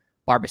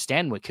Barbara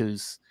Stanwyck,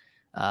 who's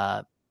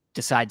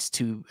decides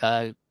to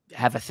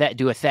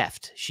do a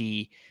theft.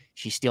 She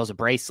steals a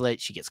bracelet.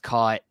 She gets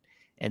caught,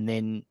 and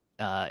then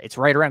it's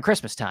right around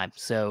Christmas time,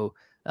 so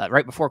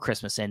right before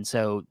Christmas, and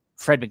so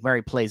Fred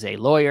McMurray plays a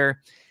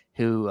lawyer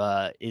who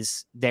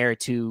is there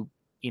to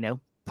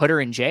put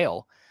her in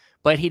jail,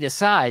 but he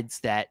decides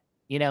that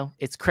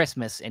it's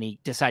Christmas, and he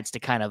decides to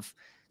kind of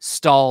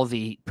stall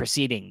the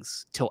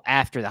proceedings till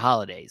after the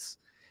holidays.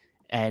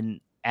 And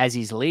as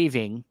he's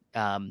leaving,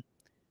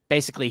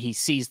 basically he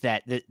sees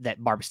that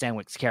Barbara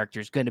Stanwyck's character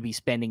is going to be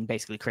spending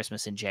basically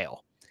Christmas in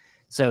jail.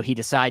 So he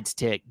decides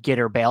to get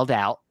her bailed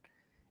out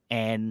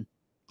and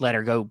let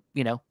her go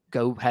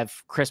have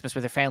Christmas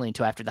with her family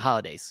until after the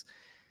holidays.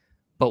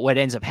 But what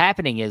ends up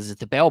happening is that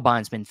the bail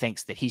bondsman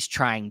thinks that he's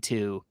trying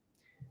to,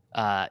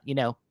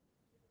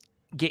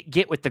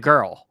 get with the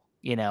girl,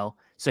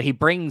 So he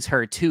brings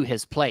her to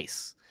his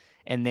place,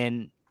 and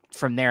then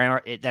from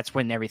there, that's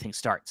when everything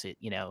starts.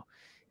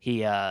 He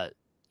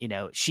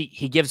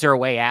gives her a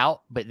way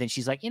out, but then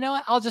she's like,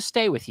 I'll just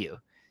stay with you,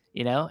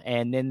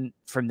 and then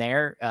from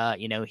there,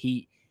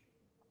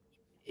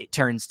 it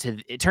turns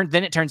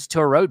to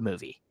a road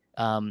movie.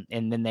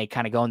 And then they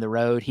kind of go on the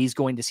road. He's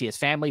going to see his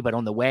family, but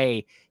on the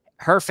way,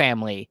 her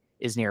family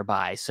is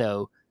nearby.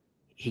 So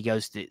he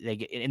goes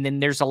and then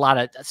there's a lot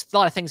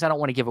of things I don't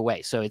want to give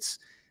away. So it's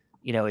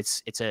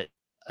a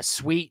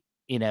sweet,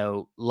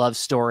 love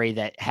story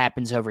that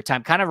happens over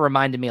time. Kind of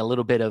reminded me a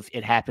little bit of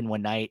It Happened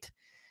One Night,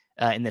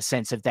 in the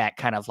sense of that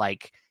kind of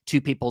like two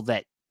people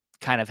that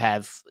kind of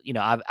have,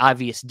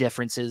 obvious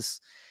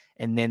differences.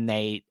 And then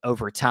they,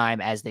 over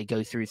time, as they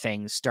go through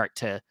things, start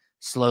to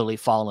slowly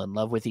fall in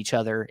love with each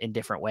other in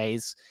different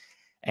ways.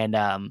 And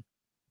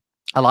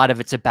a lot of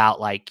it's about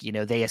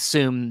they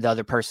assume the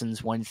other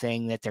person's one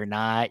thing that they're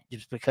not,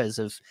 just because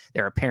of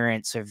their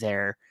appearance or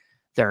their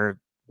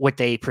what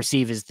they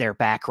perceive as their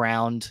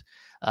background.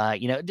 A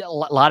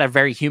lot of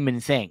very human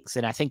things.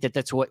 And I think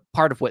that's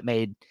part of what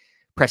made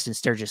Preston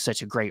Sturges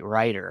such a great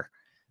writer,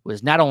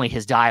 was not only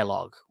his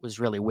dialogue was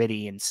really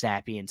witty and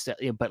snappy and stuff,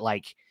 but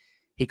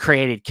he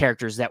created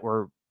characters that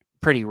were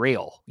pretty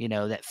real,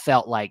 that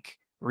felt like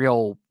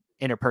real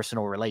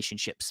interpersonal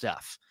relationship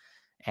stuff.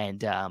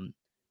 And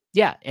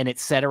and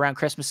it's set around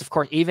Christmas. Of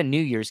course, even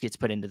New Year's gets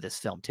put into this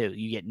film too.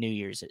 You get New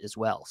Year's as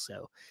well.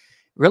 So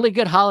really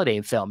good holiday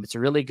film. It's a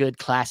really good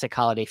classic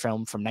holiday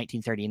film from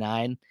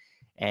 1939.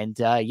 And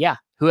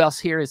who else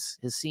here has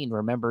seen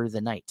Remember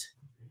the Night?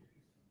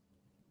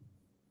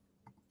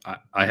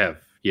 I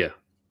have, yeah.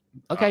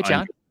 Okay,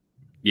 John.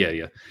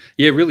 Yeah.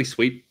 Really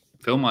sweet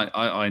film.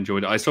 I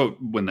enjoyed it. I saw it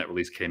when that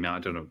release came out. I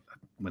don't know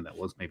when that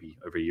was, maybe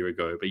over a year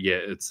ago. But yeah,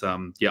 it's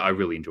I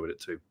really enjoyed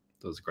it too.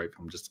 It was a great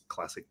film, just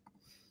classic.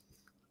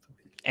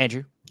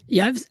 Andrew?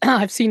 Yeah,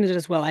 I've seen it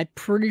as well. I'm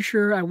pretty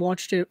sure I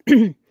watched it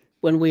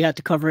when we had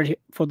to cover it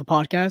for the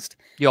podcast.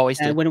 You always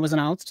did. When it was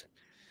announced.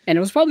 And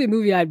it was probably a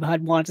movie I'd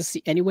wanted to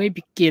see anyway,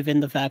 given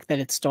the fact that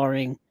it's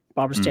starring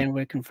Barbara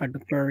Stanwyck and Fred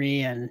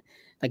McMurray, and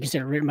like you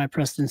said, written by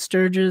Preston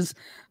Sturges.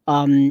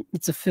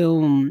 It's a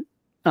film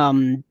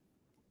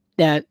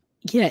that,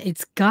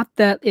 it's got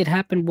that It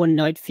Happened One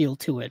Night feel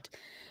to it.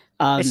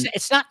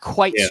 It's not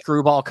quite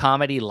screwball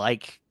comedy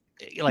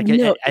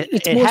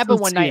it Happened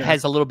One Night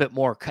has a little bit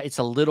more. It's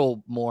a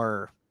little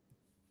more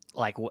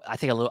I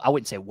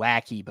wouldn't say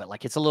wacky, but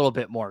it's a little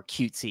bit more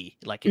cutesy.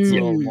 It's a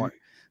little more.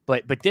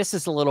 But this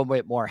is a little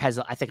bit more, has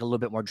I think a little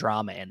bit more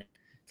drama in it.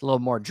 It's a little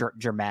more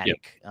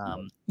dramatic.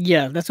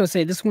 That's what I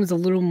say. This one's a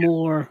little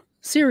more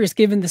serious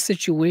given the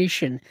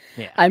situation.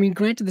 Yeah. I mean,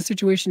 granted, the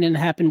situation in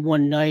Happened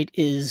One Night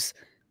is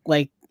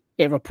like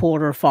a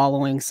reporter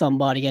following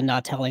somebody and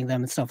not telling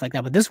them and stuff like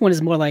that. But this one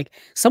is more like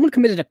someone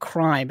committed a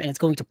crime and it's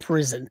going to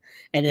prison,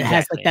 and it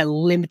has that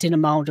limited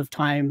amount of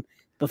time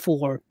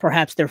before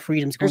perhaps their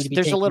freedom's going to be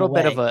taken away. There's a little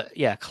bit of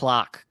a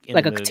clock,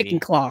 like a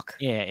ticking clock.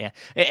 Yeah.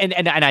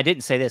 And I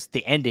didn't say this.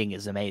 The ending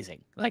is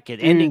amazing.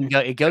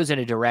 It goes in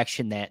a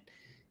direction that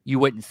you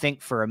wouldn't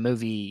think for a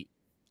movie,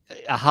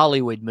 a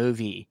Hollywood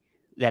movie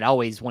that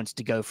always wants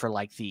to go for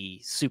like the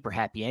super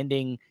happy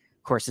ending.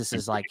 Of course, this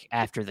is like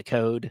after the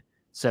code.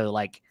 So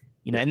like,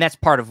 you know, and that's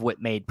part of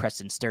what made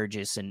Preston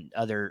Sturges and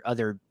other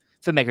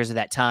filmmakers of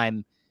that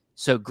time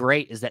so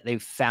great, is that they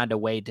found a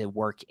way to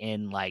work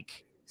in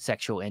like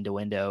sexual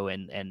innuendo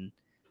and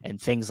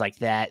things like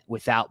that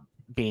without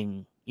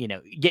being, you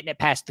know, getting it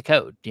past the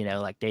code. You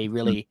know, like they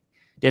really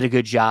did a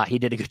good job. He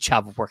did a good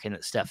job of working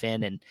that stuff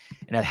in, and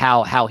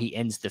how he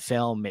ends the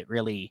film. It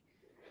really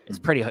is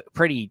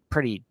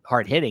pretty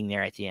hard hitting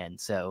there at the end.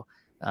 So,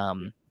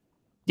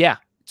 yeah,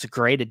 it's a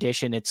great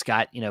addition. It's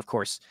got, you know, of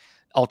course,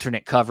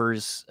 alternate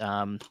covers,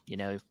 you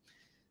know,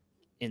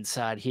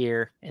 inside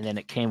here, and then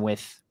it came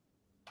with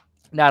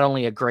not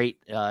only a great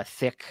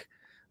thick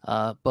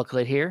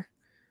booklet here,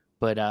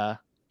 but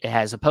it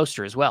has a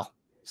poster as well.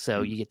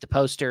 So you get the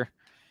poster.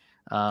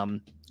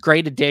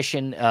 Great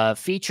addition.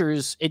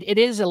 Features. It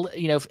is a,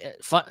 you know,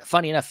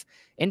 funny enough,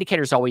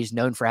 Indicator's always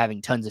known for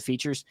having tons of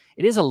features.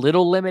 It is a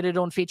little limited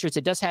on features.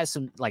 It does have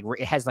some, like,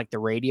 it has like the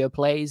radio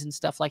plays and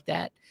stuff like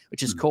that,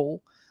 which is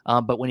cool.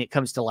 But when it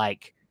comes to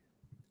like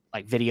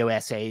video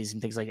essays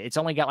and things like that, it's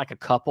only got like a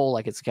couple.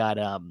 Like it's got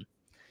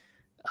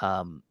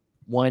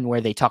one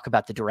where they talk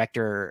about the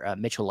director,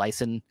 Mitchell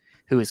Lyson,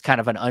 who is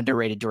kind of an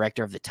underrated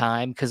director of the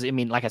time. Because, I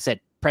mean, like I said,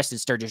 Preston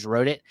Sturges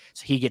wrote it,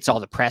 so he gets all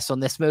the press on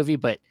this movie,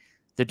 but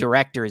the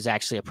director is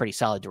actually a pretty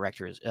solid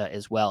director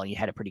as well, and he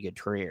had a pretty good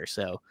career.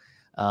 So,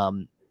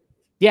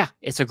 yeah,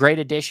 it's a great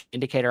edition.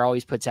 Indicator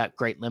always puts out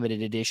great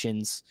limited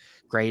editions,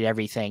 great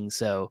everything.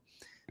 So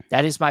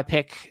that is my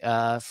pick,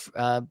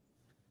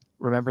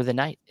 Remember the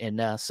Night.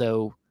 And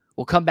so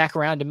we'll come back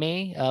around to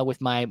me with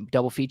my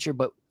double feature.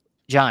 But,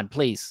 John,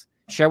 please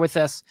share with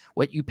us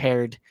what you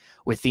paired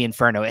with the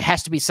Inferno. It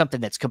has to be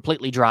something that's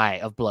completely dry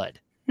of blood,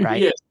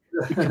 right? Yeah.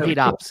 Complete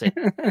opposite.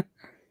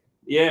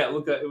 Yeah,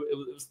 look, it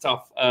was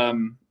tough.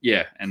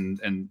 Yeah,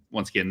 and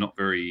once again, not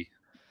very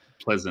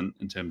pleasant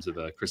in terms of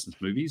Christmas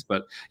movies.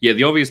 But yeah,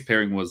 the obvious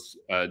pairing was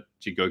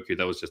Jigoku.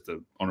 That was just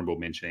an honorable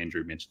mention.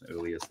 Andrew mentioned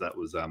earlier, so that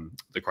was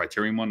the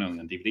Criterion one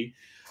on DVD.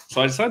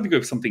 So I decided to go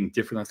for something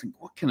different. I think,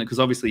 what can it? Because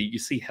obviously you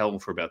see hell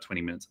for about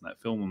 20 minutes in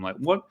that film. I'm like,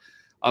 what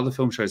other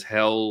film shows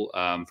hell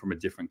from a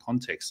different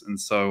context? And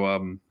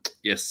so,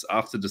 yes,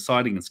 after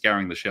deciding and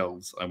scouring the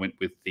shelves, I went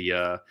with the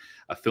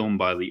a film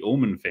by the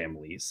Allman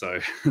family. So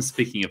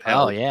speaking of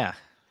hell, oh yeah.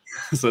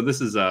 So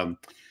this is a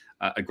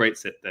great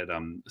set that,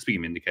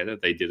 speaking of Indicator,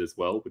 they did as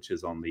well, which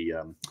is on the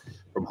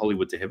From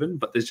Hollywood to Heaven.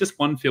 But there's just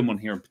one film on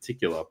here in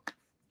particular,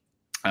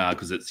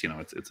 because it's, you know,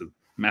 it's a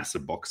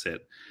massive box set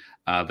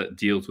that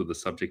deals with the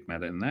subject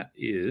matter, and that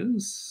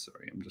is,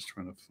 sorry, I'm just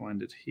trying to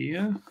find it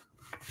here.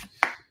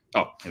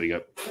 Oh, here we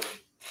go.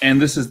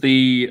 And this is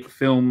the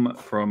film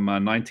from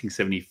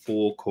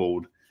 1974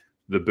 called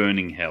The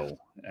Burning Hell.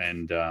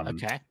 And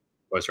okay,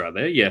 was right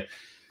there, yeah.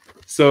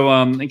 So,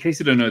 in case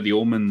you don't know the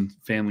Allman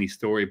family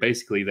story,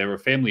 basically they were a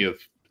family of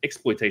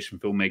exploitation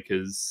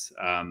filmmakers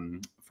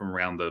from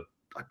around the,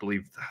 I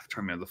believe, I'm trying to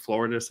remember, the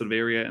Florida sort of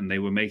area, and they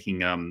were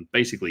making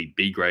basically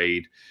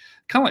B-grade,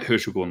 kind of like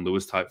Herschel Gordon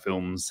Lewis type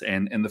films.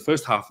 And the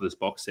first half of this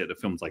box set are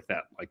films like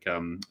that, like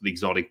The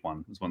Exotic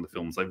One was one of the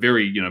films, like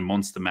very, you know,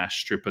 monster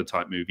mash stripper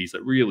type movies,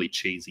 like really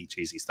cheesy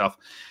stuff.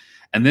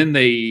 And then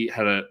they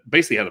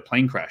basically had a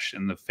plane crash,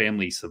 and the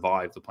family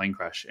survived the plane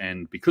crash.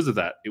 And because of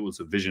that, it was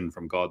a vision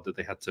from God that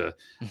they had to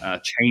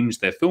change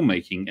their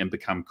filmmaking and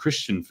become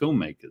Christian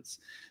filmmakers.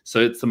 So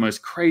it's the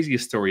most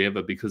craziest story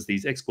ever, because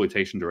these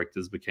exploitation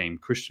directors became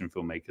Christian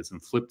filmmakers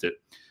and flipped it.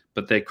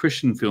 But their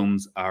Christian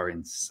films are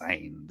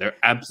insane. They're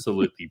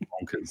absolutely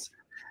bonkers.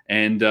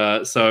 And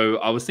so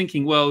I was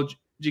thinking, well,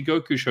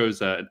 Jigoku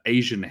shows an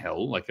Asian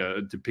hell, like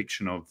a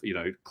depiction of, you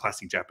know,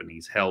 classic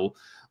Japanese hell.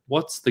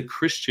 What's the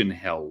Christian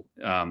hell?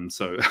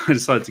 So I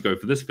decided to go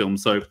for this film.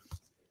 So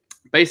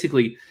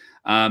basically,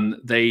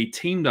 they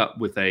teamed up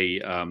with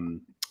a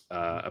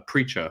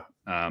preacher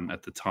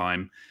at the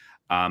time,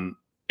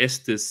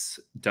 Estes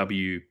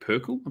W.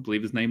 Perkel, I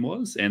believe his name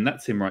was, and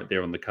that's him right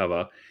there on the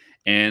cover.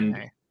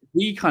 And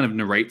he kind of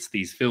narrates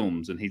these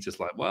films, and he's just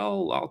like,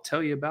 "Well, I'll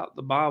tell you about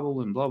the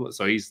Bible and blah blah."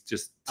 So he's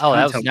just that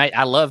was nice.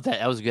 I love that.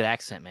 That was a good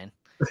accent, man.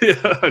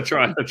 Yeah, I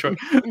tried.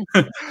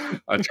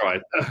 I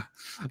tried.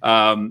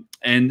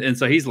 And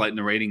so he's like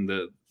narrating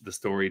the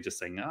story, just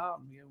saying,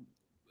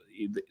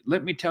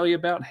 let me tell you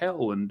about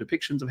hell and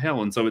depictions of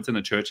hell. And so it's in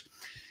a church.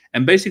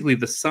 And basically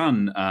the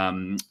son,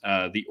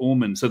 the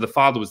Allman, so the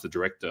father was the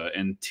director,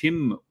 and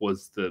Tim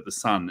was the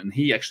son, and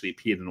he actually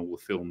appeared in all the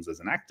films as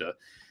an actor.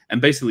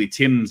 And basically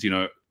Tim's, you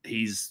know,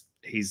 he's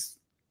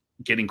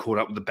getting caught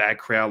up with the bad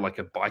crowd, like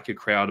a biker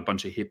crowd, a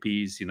bunch of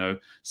hippies, you know,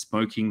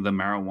 smoking the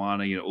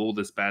marijuana, you know, all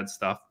this bad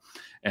stuff.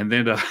 And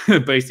then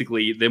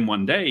basically then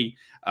one day,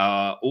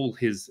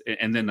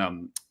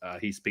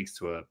 he speaks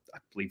to I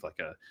believe like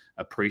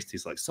a priest.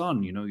 He's like,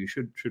 son, you know, you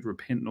should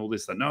repent and all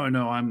this. Like, no,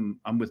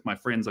 I'm with my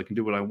friends. I can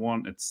do what I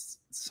want. It's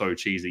so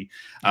cheesy.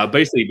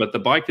 Basically, but the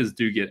bikers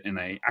do get in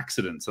an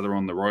accident. So they're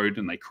on the road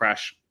and they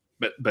crash,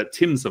 but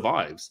Tim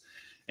survives.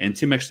 And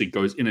Tim actually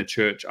goes in a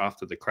church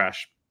after the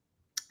crash.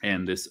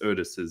 and this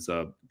Erdis is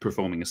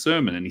performing a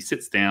sermon, and he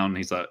sits down and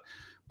he's like,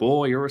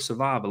 boy, you're a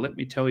survivor, let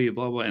me tell you,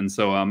 blah blah. And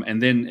so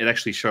and then it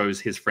actually shows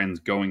his friends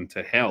going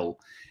to hell,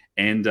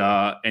 and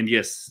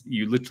yes,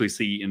 you literally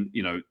see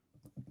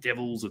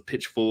devils with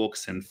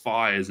pitchforks and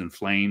fires and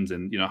flames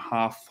and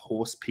half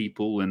horse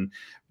people and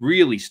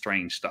really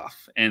strange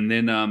stuff. And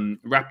then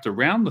wrapped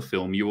around the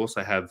film, you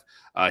also have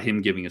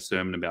him giving a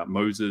sermon about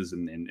Moses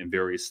and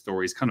various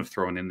stories kind of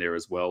thrown in there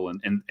as well,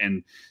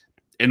 and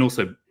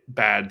also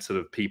bad sort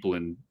of people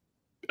in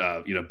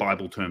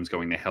Bible terms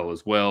going to hell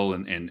as well,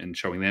 and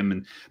showing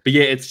them. But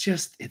yeah,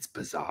 it's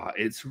bizarre.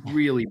 It's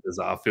really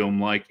bizarre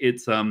film. Like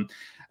it's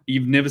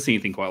you've never seen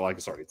anything quite like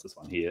it. Sorry, it's this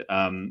one here.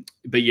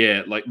 But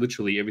yeah, like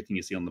literally everything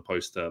you see on the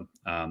poster.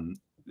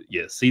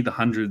 See the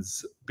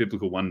hundreds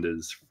biblical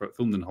wonders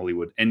filmed in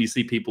Hollywood, and you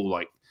see people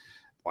like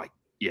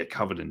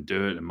covered in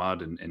dirt and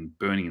mud and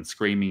burning and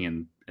screaming,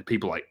 and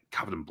people like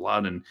covered in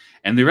blood,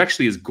 and there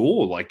actually is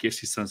gore. Like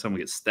yes, you see someone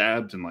get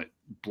stabbed and like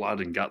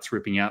blood and guts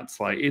ripping out. It's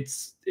like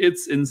it's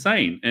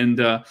insane. And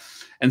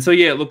so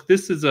yeah, look,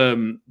 this is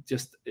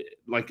just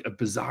like a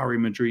bizarre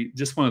imagery,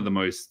 just one of the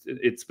most.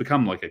 It's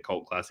become like a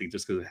cult classic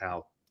just because of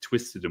how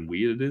twisted and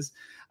weird it is.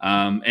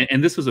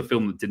 And this was a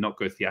film that did not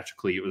go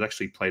theatrically. It was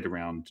actually played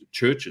around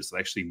churches. They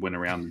actually went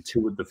around and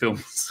toured the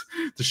films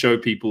to show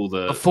people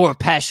before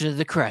Passion of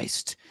the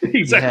Christ.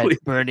 Exactly.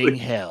 Burning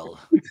hell.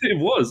 It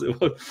was.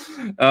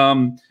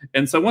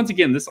 And so once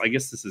again, I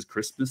guess this is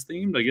Christmas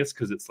themed, I guess,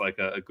 because it's like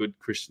a good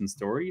Christian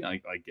story, I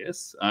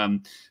guess.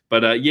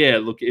 But yeah,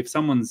 look, if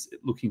someone's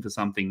looking for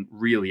something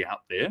really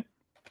out there,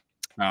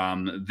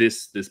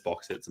 this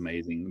box set's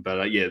amazing.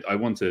 But yeah, I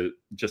want to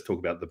just talk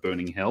about the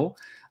Burning Hell.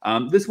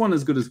 This one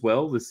is good as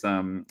well. This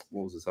what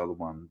was this other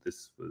one?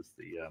 This was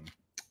the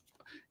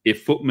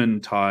If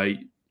Footmen Tie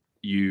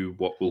You,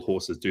 What Will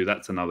Horses Do?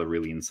 That's another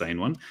really insane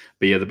one.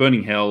 But yeah, the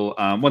Burning Hell.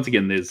 Once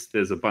again,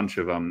 there's a bunch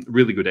of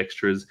really good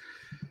extras.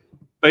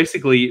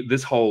 Basically,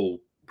 this whole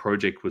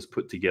project was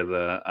put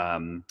together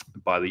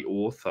by the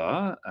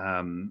author.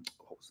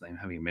 What was his name?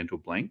 Having a mental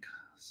blank.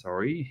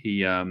 Sorry,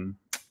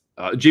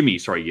 Jimmy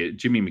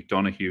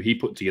McDonough. He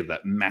put together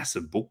that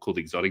massive book called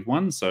Exotic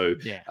One. So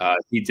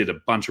he did a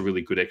bunch of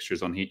really good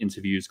extras on here,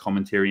 interviews,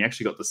 commentary. He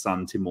actually got the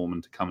son, Tim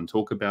Orman, to come and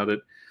talk about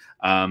it.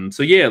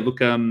 So yeah, look,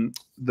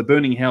 The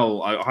Burning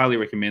Hell, I highly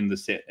recommend the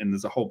set, and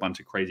there's a whole bunch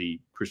of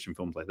crazy Christian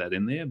films like that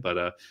in there,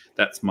 but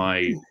that's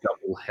my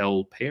double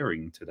hell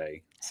pairing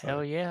today. So.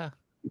 Hell yeah.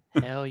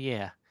 Hell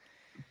yeah.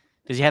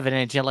 Does he have an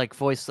angelic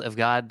voice of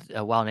God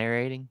while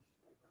narrating?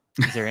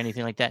 Is there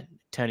anything like that,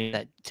 Tony,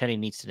 that Tony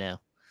needs to know?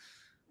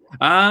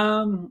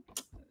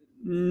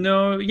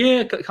 No,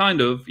 yeah,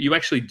 kind of. You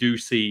actually do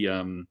see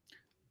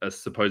a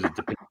supposed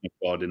depiction of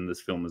God in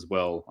this film as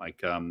well, like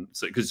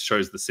so because it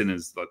shows the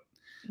sinners, like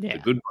the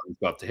good ones,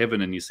 go up to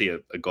heaven, and you see a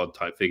God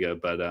type figure.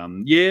 But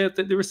yeah,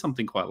 there is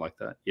something quite like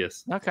that.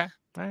 Yes. Okay.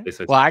 All right.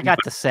 Well, I got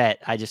the set.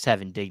 I just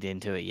haven't digged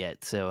into it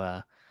yet,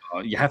 so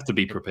you have to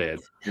be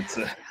prepared. It's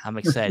I'm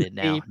excited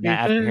now.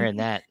 After hearing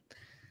that.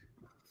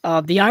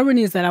 The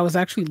irony is that I was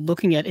actually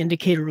looking at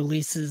Indicator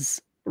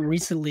releases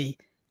recently,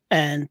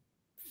 and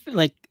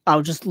like I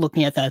was just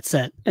looking at that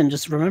set and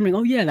just remembering,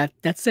 oh yeah,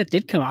 that set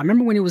did come out. I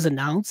remember when it was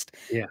announced,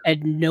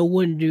 and no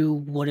one knew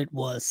what it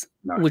was,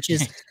 which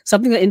is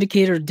something that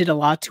Indicator did a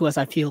lot to us,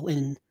 I feel,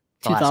 in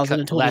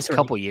 2020. The last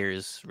couple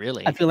years,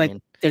 really. I feel like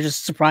they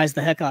just surprised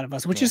the heck out of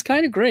us, which is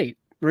kind of great,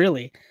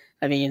 really.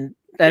 I mean,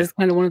 that is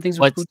kind of one of the things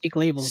with boutique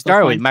labels.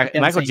 Started with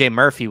Michael J.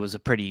 Murphy was a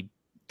pretty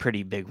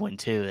big one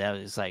too. That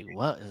was like,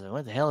 what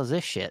the hell is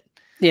this shit?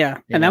 Yeah,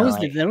 and that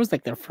was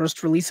like their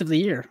first release of the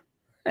year,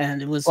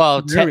 and it was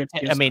I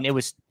mean,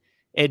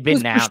 it'd been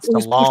announced a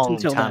long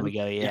time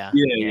ago. Yeah.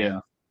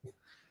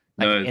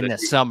 Like in the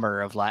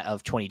summer of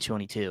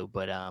 2022,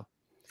 but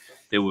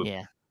there were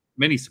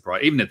many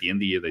surprises. Even at the end of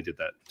the year, they did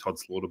that Todd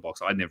Slaughter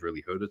box. I'd never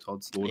really heard of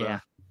Todd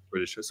Slaughter,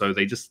 British, so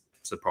they just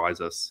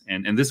surprised us,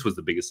 and this was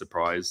the biggest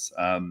surprise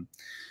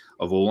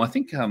of all. I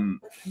think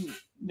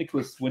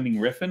Nicholas Winding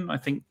Refn, I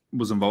think,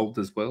 was involved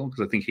as well,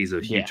 because I think he's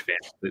a huge fan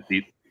of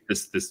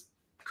this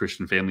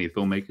Christian family of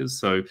filmmakers.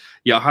 So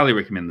yeah, I highly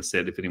recommend the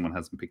set if anyone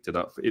hasn't picked it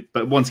up.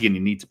 But once again,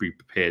 you need to be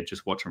prepared.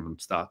 Just watch them from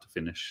start to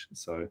finish.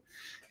 So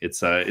it's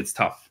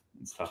tough.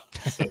 It's tough,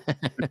 so,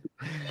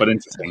 but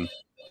interesting.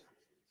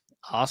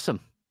 Awesome.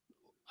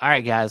 All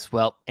right, guys.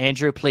 Well,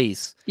 Andrew,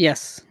 please.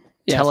 Yes.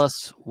 Tell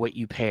us what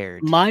you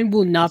paired. Mine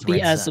will not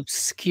be as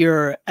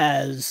obscure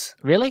as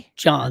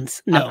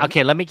John's. No.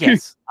 Okay, let me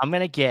guess. I'm going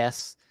to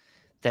guess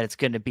that it's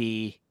going to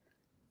be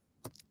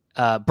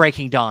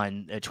Breaking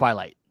Dawn,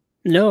 Twilight.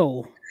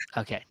 No.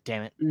 Okay,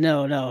 damn it.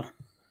 No.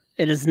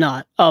 It is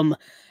not.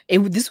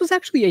 This was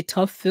actually a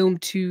tough film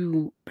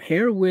to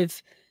pair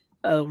with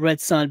Red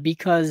Sun,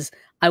 because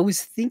I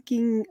was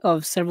thinking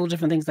of several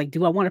different things. Like,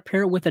 do I want to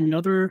pair it with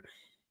another,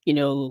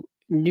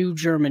 new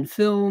German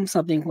film,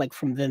 something like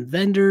from Wim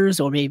Wenders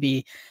or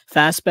maybe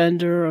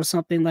Fassbender or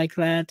something like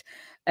that?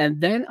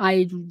 And then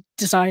I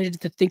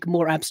decided to think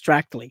more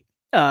abstractly.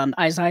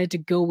 I decided to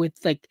go with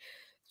like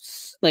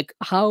like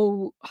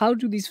how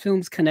do these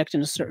films connect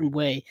in a certain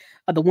way?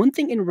 The one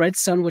thing in Red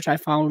Sun which I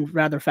found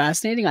rather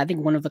fascinating, I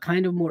think one of the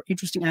kind of more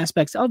interesting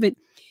aspects of it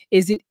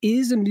is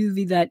a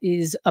movie that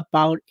is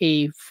about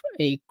a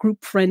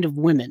group friend of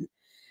women.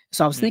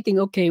 So I was thinking,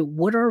 okay,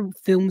 what are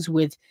films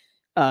with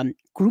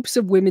groups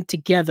of women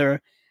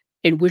together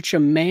in which a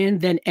man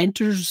then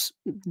enters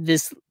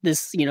this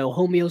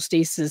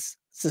homeostasis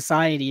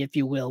society, if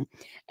you will,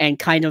 and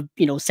kind of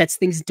sets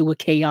things into a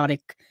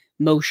chaotic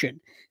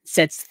motion,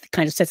 sets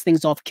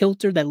things off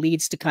kilter that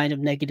leads to kind of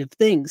negative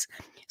things.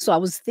 So I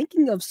was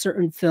thinking of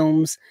certain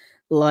films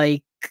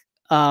like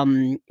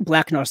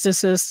Black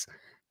Narcissus,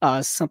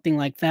 something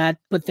like that.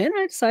 But then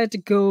I decided to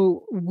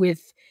go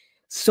with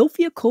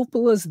Sofia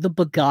Coppola's The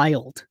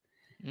Beguiled.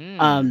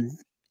 Mm.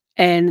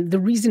 And the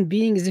reason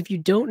being is, if you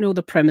don't know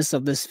the premise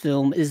of this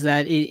film, is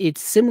that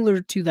it's similar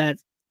to that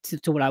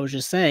to what I was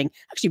just saying.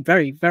 Actually,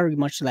 very, very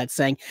much to that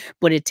saying,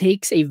 but it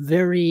takes a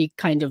very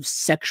kind of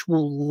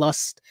sexual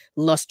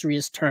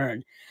lustrous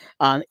turn.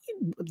 Um,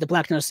 the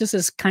Black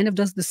Narcissus kind of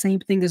does the same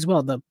thing as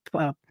well. The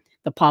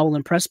Powell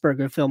and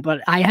Pressburger film,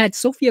 but I had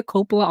Sofia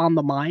Coppola on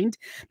the mind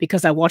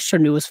because I watched her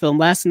newest film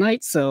last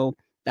night, so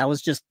that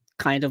was just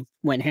kind of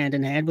went hand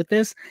in hand with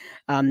this.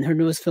 Her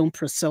newest film,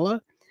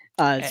 Priscilla.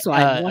 So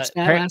I watched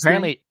that last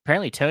night.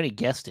 Apparently, Tony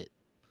guessed it.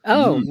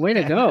 Oh, way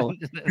to go!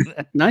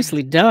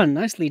 Nicely done,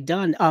 nicely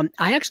done.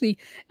 I actually,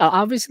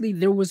 obviously,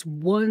 there was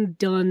one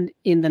done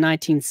in the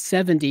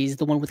 1970s,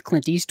 the one with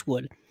Clint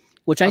Eastwood,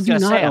 which I do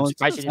not own. I'm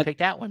surprised you didn't pick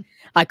that one.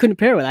 I couldn't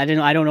pair with. I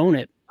don't own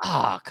it.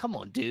 Ah, come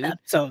on, dude.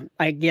 So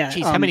yeah.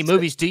 Jeez, how many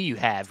movies do you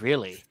have,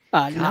 really?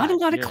 Not a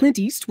lot of Clint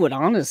Eastwood,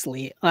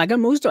 honestly. I got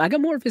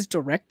more of his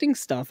directing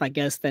stuff, I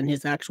guess, than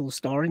his actual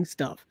starring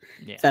stuff.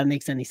 Yeah. If that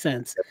makes any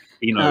sense.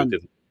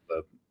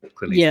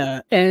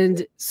 Yeah,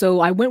 and so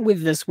I went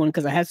with this one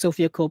because I had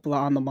Sofia Coppola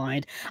on the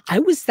mind. I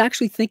was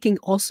actually thinking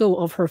also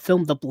of her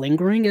film The Bling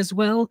Ring as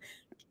well.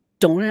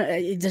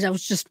 That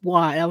was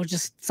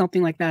just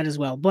something like that as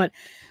well. But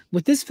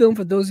with this film,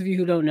 for those of you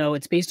who don't know,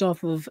 it's based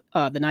off of the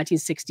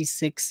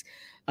 1966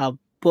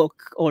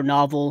 book or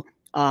novel.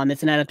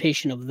 It's an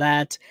adaptation of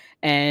that,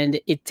 and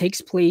it takes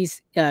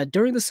place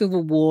during the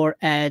Civil War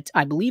at,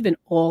 I believe, an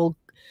all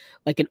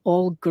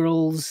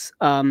girls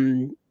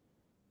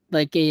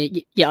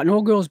an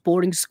all girls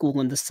boarding school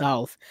in the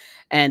South,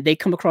 and they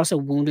come across a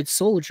wounded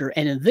soldier.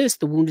 And in this,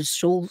 the wounded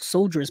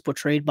soldier is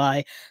portrayed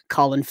by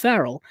Colin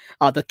Farrell.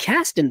 The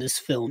cast in this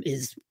film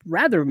is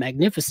rather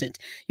magnificent.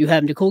 You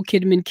have Nicole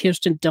Kidman,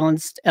 Kirsten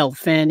Dunst, Elle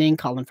Fanning,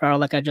 Colin Farrell,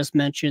 like I just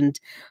mentioned,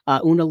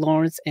 Una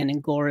Lawrence, and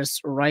Angourie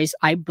Rice.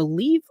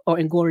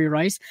 Angourie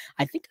Rice.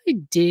 I think I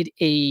did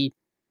a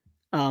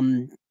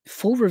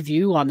full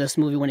review on this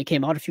movie when it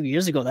came out a few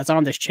years ago. That's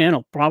on this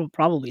channel,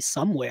 probably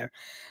somewhere.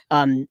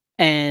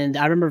 And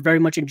I remember very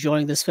much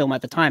enjoying this film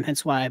at the time,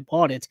 hence why I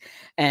bought it.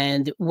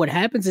 And what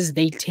happens is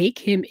they take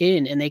him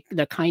in and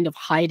they're kind of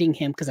hiding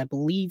him because I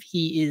believe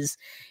he is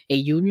a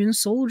Union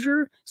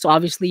soldier. So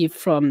obviously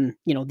from,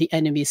 the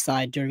enemy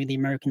side during the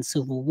American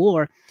Civil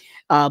War.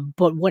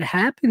 But what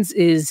happens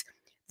is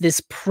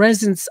this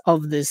presence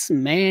of this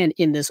man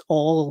in this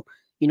all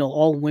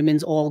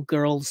women's, all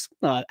girls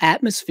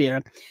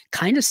atmosphere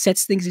kind of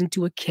sets things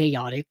into a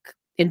chaotic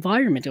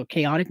environment or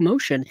chaotic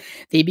motion.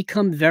 They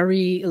become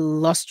very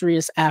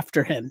lustrous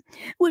after him,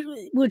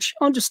 which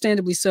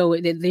understandably so.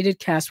 They did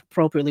cast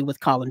appropriately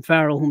with Colin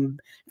Farrell, whom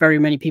very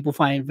many people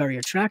find very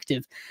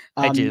attractive.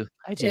 I do.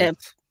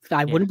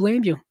 I wouldn't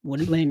blame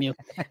you.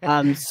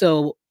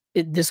 So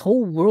this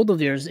whole world of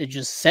theirs is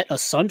just set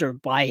asunder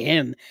by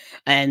him,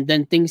 and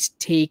then things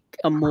take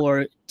a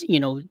more,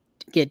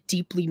 get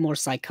deeply more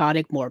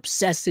psychotic, more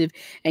obsessive,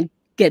 and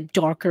get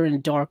darker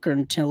and darker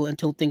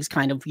until things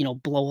kind of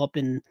blow up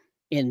in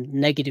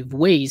negative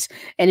ways,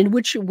 and in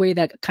which way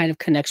that kind of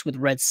connects with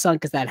Red Sun,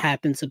 because that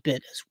happens a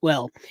bit as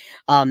well.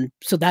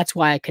 So that's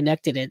why I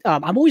connected it.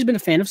 I've always been a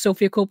fan of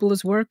Sofia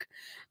Coppola's work.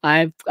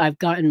 I've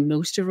gotten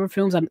most of her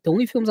films. The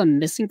only films I'm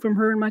missing from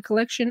her in my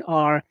collection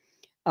are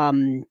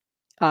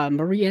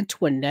Marie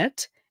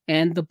Antoinette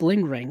and The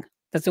Bling Ring.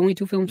 That's the only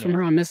two films from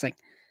her I'm missing.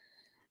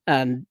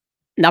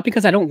 Not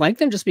because I don't like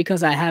them, just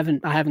because I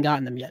haven't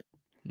gotten them yet.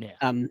 Yeah.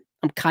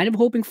 I'm kind of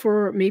hoping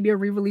for maybe a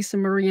re-release of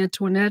Marie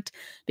Antoinette,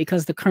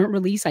 because the current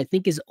release I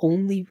think is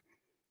only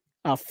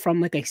from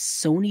like a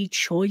Sony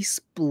Choice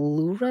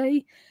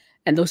Blu-ray,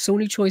 and those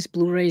Sony Choice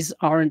Blu-rays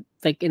aren't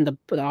like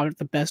aren't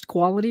the best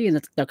quality,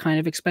 and they're kind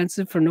of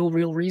expensive for no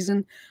real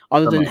reason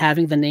other than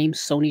having the name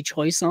Sony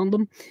Choice on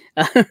them.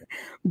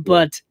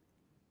 But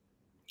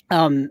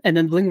and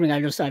then Bling Ring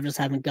I just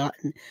haven't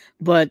gotten.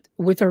 But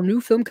with her new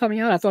film coming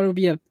out, I thought it would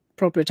be a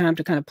appropriate time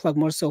to kind of plug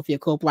more Sofia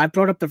Coppola. I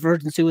brought up The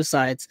Virgin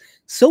Suicides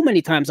so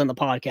many times on the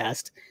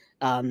podcast,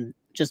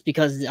 just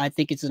because I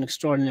think it's an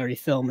extraordinary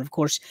film. And of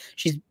course,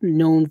 she's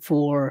known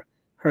for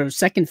her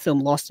second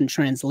film, Lost in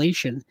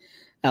Translation,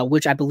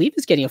 which I believe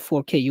is getting a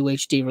 4K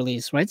UHD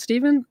release, right,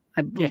 Stephen?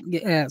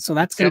 Yeah. So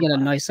that's going to get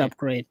a nice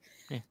upgrade.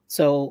 Yeah.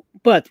 So,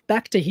 but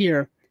back to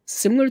here,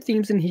 similar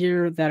themes in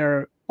here that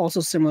are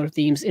also similar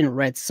themes in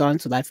Red Sun.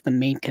 So that's the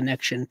main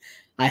connection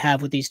I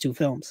have with these two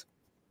films.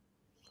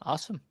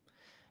 Awesome.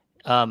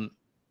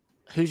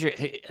 Who's your?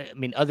 I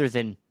mean, other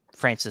than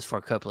Francis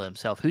Ford Coppola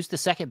himself, who's the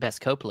second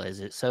best Coppola? Is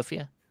it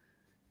Sofia?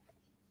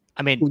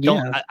 I mean,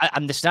 don't. Yeah.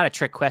 I'm. This is not a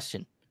trick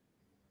question.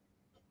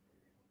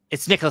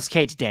 It's Nicolas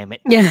Cage, damn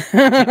it. Yeah.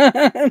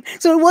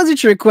 So it was a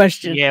trick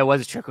question. Yeah, it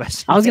was a trick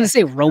question. I was going to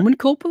say Roman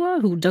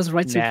Coppola, who does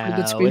write some pretty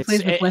good No,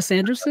 screenplays with Wes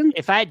Anderson.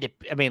 If I had to,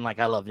 I mean, like,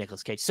 I love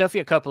Nicolas Cage.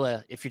 Sofia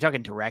Coppola, if you're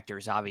talking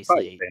directors,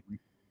 obviously.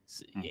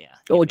 Yeah.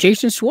 Oh,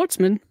 Jason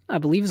Schwartzman, I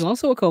believe, is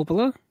also a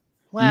Coppola.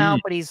 Well,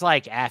 but he's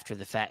like after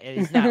the fact.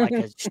 He's not like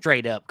a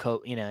straight up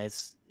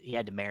he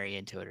had to marry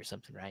into it or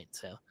something, right?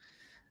 So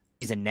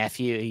he's a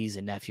nephew. He's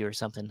a nephew or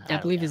something. I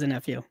believe he's a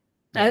nephew.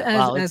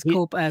 Yeah. He's a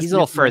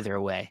little further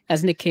away.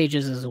 As Nick Cage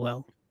is as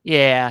well.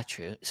 Yeah,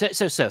 true.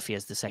 So Sophia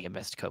is the second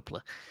best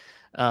Coppola.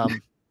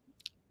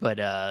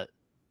 But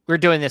we're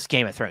doing this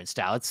Game of Thrones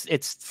style.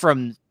 It's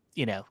from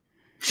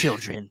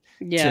children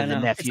to the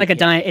nephew. It's like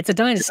it's a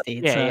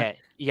dynasty. It's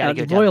you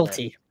gotta go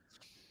royalty.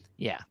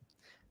 Yeah.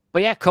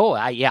 But yeah, cool.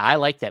 I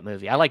like that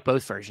movie. I like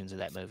both versions of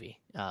that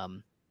movie.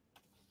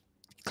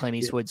 Clint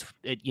Eastwood's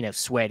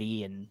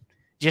sweaty and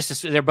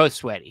they're both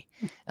sweaty.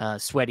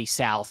 Sweaty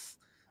South,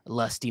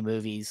 lusty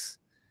movies.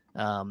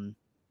 I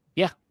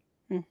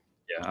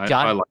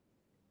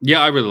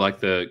really like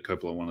the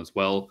Coppola one as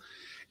well.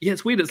 Yeah,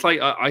 it's weird. It's like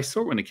I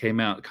saw it when it came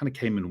out. It kind of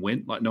came and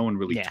went. Like no one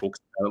really talks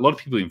about it. A lot of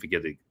people even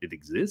forget it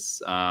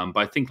exists. But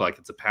I think like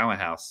it's a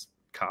powerhouse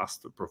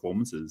cast of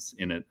performances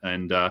in it.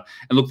 And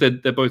look,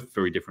 they're both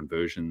very different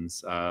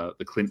versions.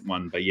 The Clint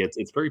one, but yeah,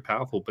 it's very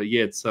powerful. But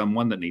yeah, it's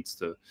one that needs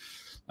to,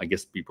 I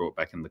guess, be brought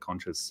back in the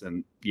conscious.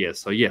 And yeah,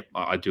 so yeah,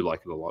 I do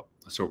like it a lot.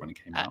 I saw it when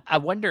it came out. I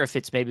wonder if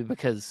it's maybe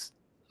because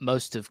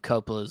most of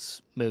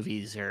Coppola's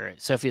movies or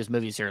Sophia's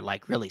movies are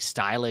like really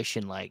stylish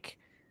and like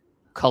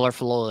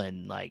colorful,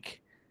 and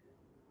like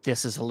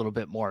this is a little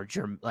bit more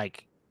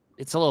like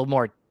it's a little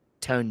more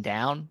toned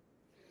down.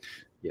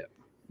 Yeah,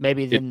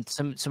 maybe than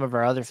some of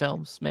our other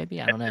films.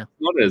 Maybe I don't know.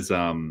 Not as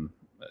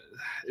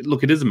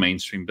look, it is a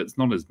mainstream, but it's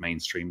not as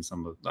mainstream.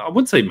 I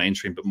wouldn't say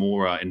mainstream, but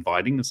more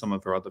inviting than some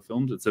of her other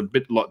films. It's a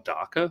lot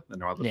darker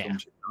than her other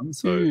films she's done.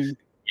 So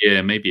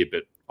yeah, maybe a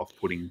bit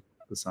off-putting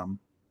for some.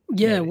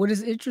 Yeah, maybe. What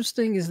is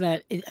interesting is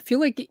that I feel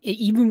like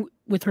even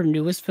with her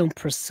newest film,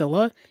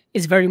 Priscilla,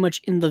 is very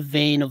much in the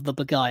vein of The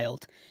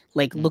Beguiled,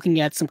 like looking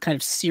at some kind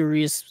of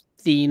serious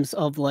themes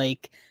of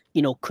like,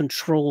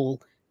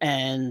 control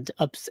and,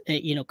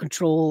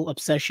 control,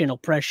 obsession,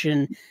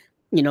 oppression,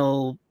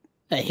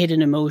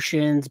 hidden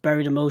emotions,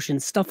 buried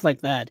emotions, stuff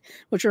like that,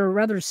 which are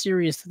rather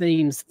serious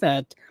themes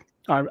that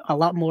are a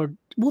lot more.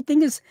 Well,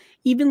 thing is,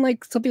 even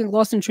like something like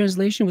Lost in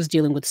Translation was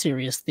dealing with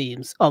serious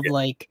themes of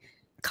like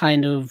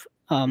kind of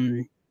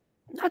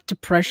not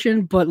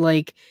depression, but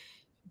like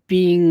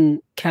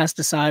being cast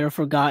aside or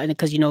forgotten,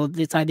 because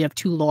this idea of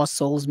two lost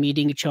souls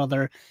meeting each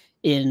other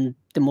in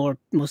the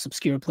most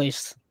obscure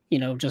place,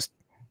 just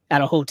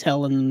at a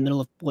hotel in the middle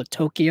of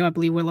Tokyo, I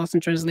believe, where Lost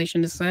in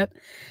Translation is set,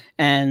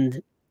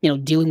 and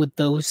dealing with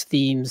those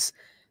themes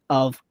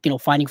of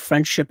finding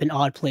friendship in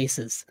odd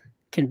places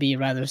can be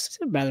rather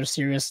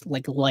serious,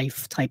 like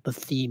life type of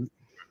theme.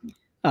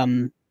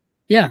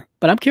 Yeah,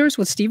 but I'm curious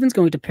what Steven's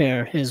going to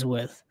pair his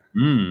with.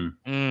 We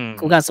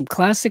got some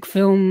classic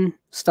film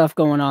stuff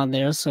going on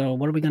there, so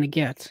what are we going to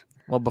get?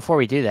 Well, before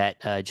we do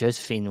that,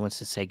 Josephine wants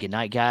to say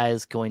goodnight,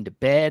 guys, going to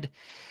bed.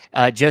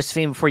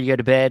 Josephine, before you go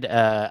to bed,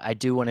 I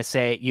do want to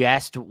say, you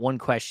asked one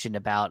question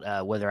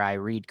about whether I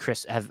read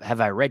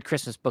have I read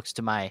Christmas books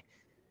to my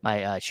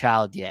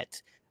child yet.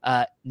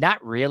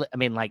 Not really. I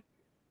mean, like,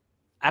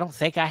 I don't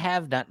think I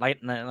have. Not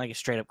like a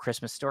straight up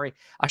Christmas story.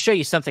 I'll show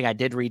you something I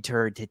did read to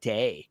her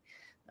today.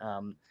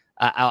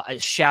 I'll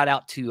shout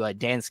out to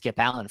Dan Skip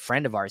Allen, a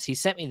friend of ours. He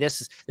sent me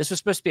this. This was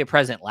supposed to be a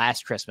present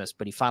last Christmas,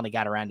 but he finally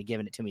got around to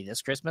giving it to me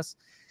this Christmas.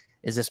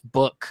 Is this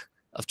book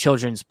of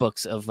children's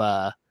books of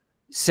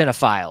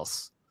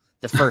Cinephiles,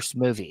 the first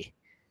movie,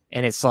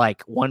 and it's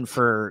like one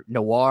for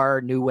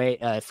noir, new wave,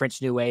 French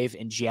new wave,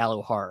 and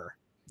giallo horror.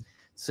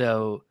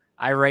 So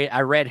I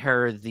read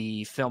her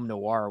the film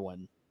noir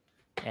one,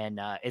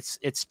 and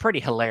it's pretty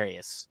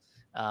hilarious.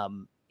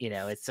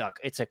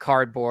 It's a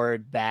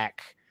cardboard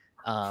back.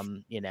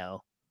 And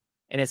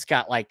it's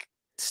got like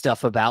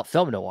stuff about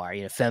film noir,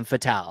 femme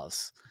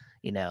fatales,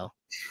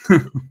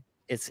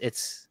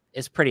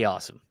 it's pretty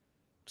awesome.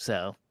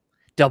 So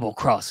double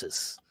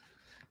crosses,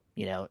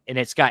 and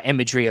it's got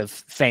imagery of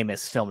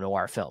famous film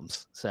noir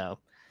films. So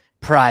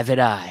Private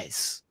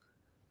Eyes.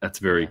 That's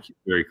very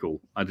cool.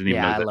 I didn't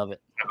even know that. I love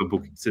it. A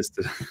book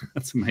existed.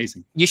 That's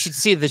amazing. You should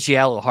see the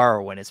giallo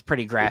horror one. It's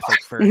pretty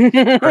graphic for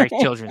a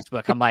children's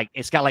book. I'm like,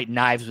 it's got like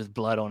knives with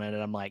blood on it,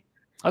 and I'm like,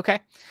 okay.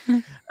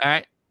 All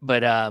right.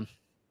 But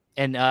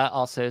and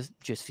also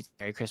just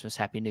Merry Christmas,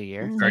 Happy New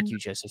Year. Thank you,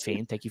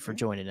 Josephine. Thank you for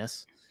joining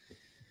us.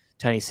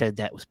 Tony said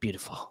that was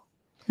beautiful.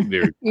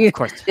 Very of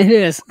course it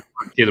is.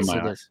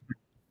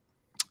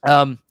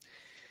 All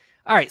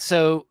right,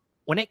 so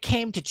when it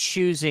came to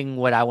choosing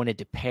what I wanted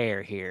to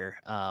pair here,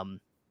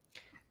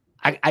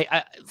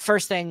 I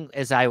first thing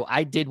is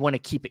I did want to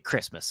keep it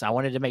Christmas. I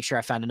wanted to make sure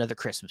I found another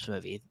Christmas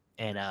movie,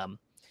 and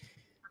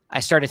I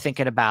started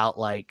thinking about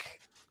like,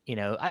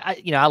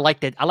 I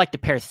like to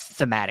pair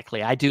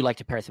thematically. I do like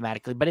to pair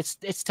thematically, but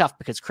it's tough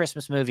because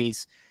Christmas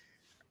movies,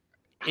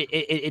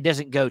 it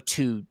doesn't go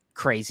too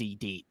crazy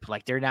deep.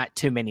 Like there are not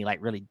too many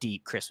like really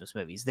deep Christmas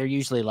movies. They're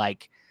usually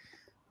like,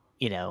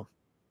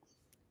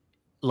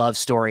 love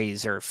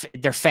stories or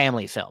they're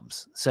family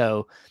films.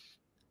 So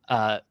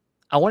I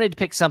wanted to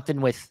pick something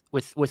with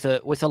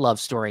a love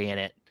story in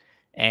it,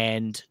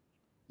 and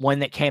one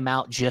that came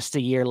out just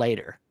a year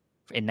later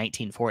in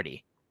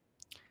 1940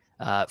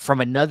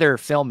 from another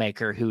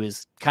filmmaker who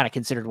is kind of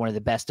considered one of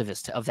the best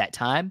of that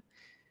time,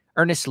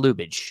 Ernest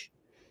Lubitsch,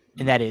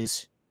 and that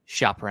is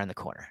Shop Around the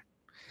Corner.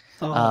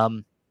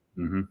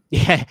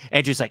 Yeah,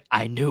 Andrew's like,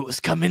 I knew it was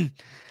coming.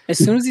 As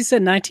soon as he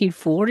said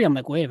 1940, I'm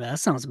like, wait a minute, that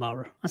sounds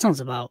about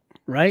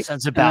right. It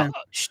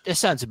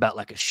sounds about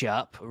like a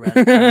shop around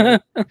the corner.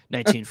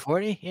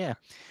 1940, yeah.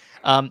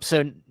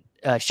 So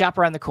Shop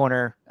Around the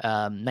Corner,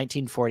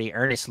 1940.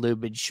 Ernest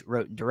Lubitsch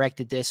wrote and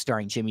directed this,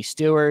 starring Jimmy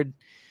Stewart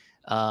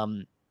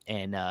and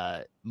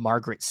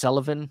Margaret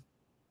Sullivan.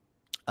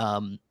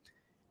 And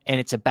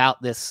it's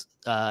about this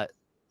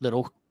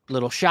little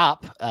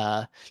shop.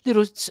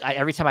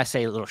 Every time I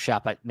say little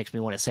shop, it makes me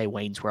want to say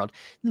Wayne's World.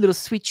 Little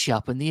sweet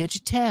shop on the edge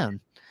of town.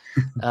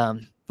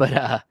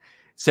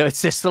 So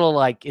it's this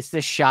little it's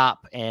this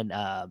shop, and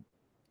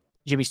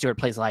Jimmy Stewart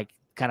plays like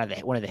kind of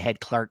one of the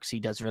head clerks. He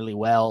does really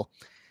well.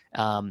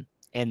 And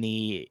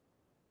this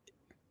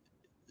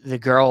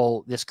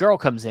girl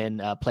comes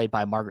in, played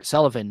by Margaret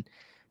Sullivan,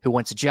 who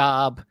wants a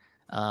job.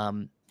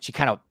 She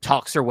kind of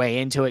talks her way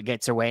into it,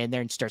 gets her way in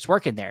there, and starts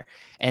working there.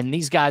 And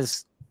these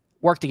guys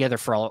work together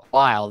for a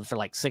while, for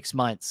like 6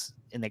 months,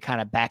 and they kind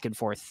of back and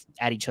forth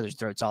at each other's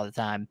throats all the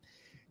time.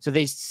 So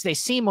they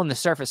seem on the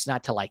surface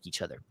not to like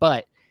each other,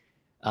 but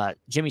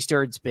Jimmy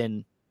Stewart's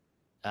been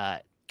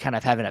kind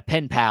of having a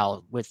pen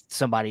pal with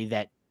somebody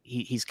that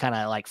he's kind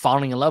of like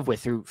falling in love with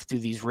through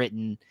these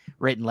written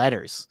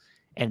letters.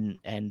 And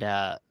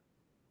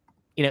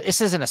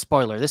this isn't a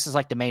spoiler. This is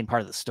like the main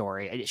part of the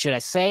story. Should I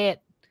say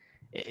it?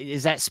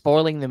 Is that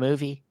spoiling the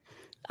movie?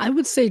 I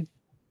would say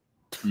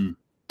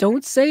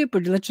don't say it,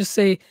 but let's just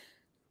say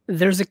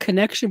there's a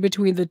connection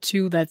between the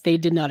two that they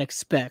did not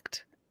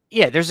expect.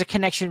 Yeah, there's a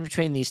connection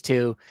between these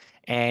two,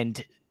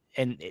 and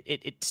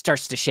it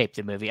starts to shape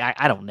the movie.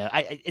 I don't know.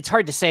 It's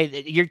hard to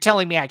say. You're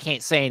telling me I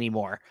can't say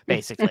anymore,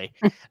 basically.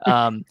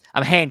 I'm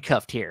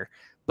handcuffed here,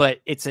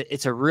 but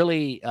it's a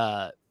really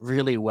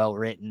really well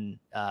written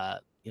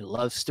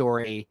love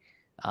story.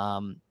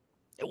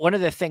 One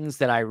of the things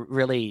that I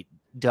really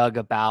dug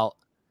about,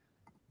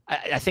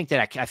 I think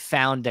that I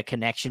found a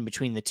connection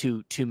between the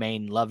two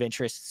main love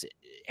interests,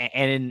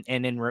 and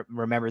in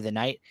Remember the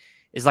Night,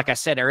 is like I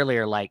said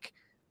earlier, like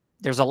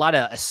there's a lot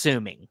of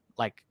assuming,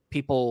 like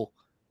people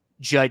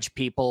judge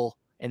people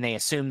and they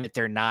assume that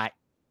they're not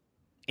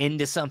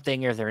into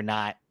something, or they're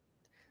not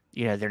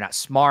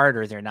smart,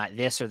 or they're not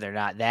this, or they're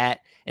not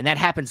that. And that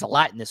happens a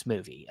lot in this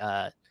movie,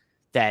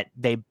 that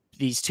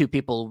these two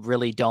people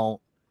really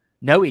don't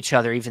know each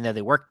other, even though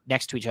they work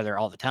next to each other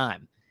all the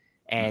time.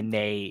 And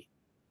they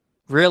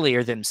really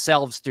are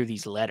themselves through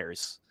these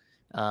letters.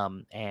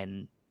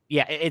 And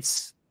yeah,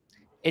 it's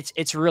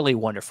a really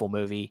wonderful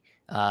movie.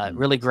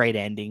 Really great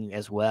ending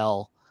as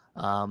well.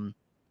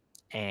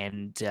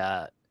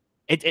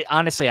 It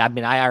honestly,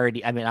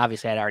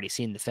 obviously I'd already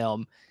seen the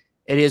film.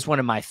 It is one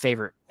of my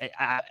favorite.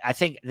 I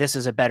think this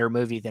is a better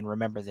movie than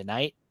Remember the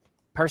Night.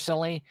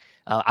 Personally,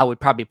 I would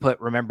probably put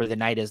Remember the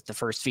Night as the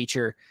first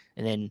feature,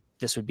 and then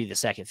this would be the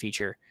second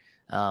feature.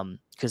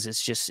 Because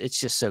it's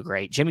just so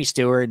great. Jimmy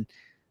Stewart,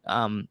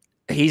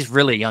 he's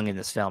really young in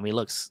this film. He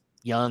looks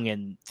young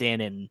and thin,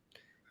 and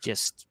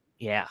just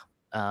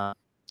and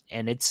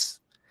it's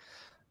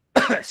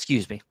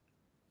excuse me,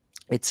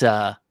 it's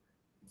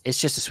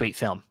just a sweet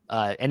film.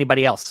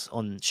 Anybody else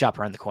on Shop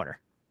Around the Corner?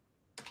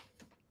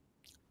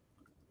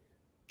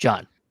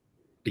 John?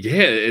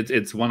 Yeah,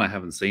 it's one I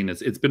haven't seen.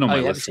 It's been on my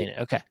list. Seen it.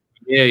 Okay.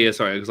 Yeah,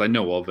 sorry, because I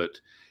know of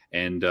it,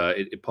 and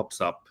it pops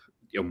up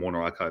on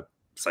Warner Archive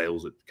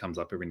sales. It comes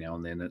up every now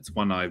and then. It's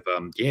one I've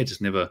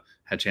just never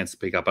had a chance to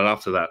pick up. But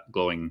after that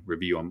glowing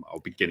review, I'll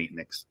be getting it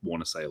next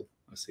Warner sale.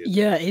 I see it.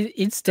 Yeah,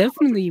 it's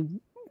definitely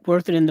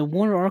worth it. And the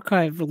Warner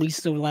Archive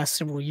releases over the last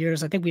several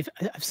years, I think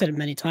I've said it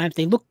many times,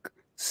 they look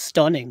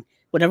stunning.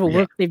 Whatever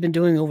work they've been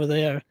doing over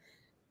there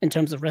in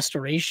terms of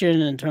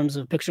restoration, in terms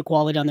of picture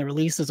quality on the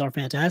releases, are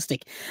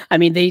fantastic. I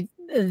mean,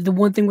 the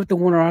one thing with the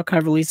Warner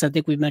Archive release, I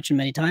think we've mentioned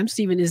many times,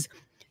 Stephen, is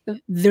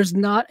there's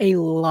not a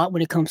lot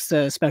when it comes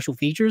to special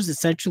features.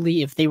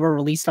 Essentially, if they were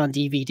released on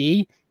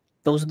DVD,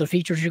 those are the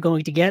features you're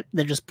going to get.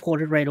 They're just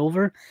ported right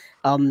over.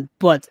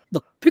 But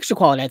the picture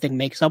quality, I think,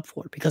 makes up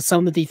for it, because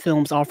some of the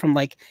films are from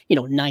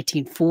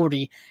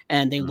 1940,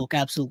 and they look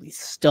absolutely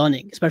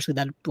stunning, especially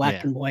that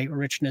black and white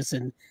richness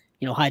and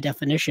high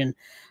definition.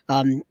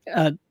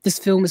 This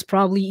film is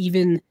probably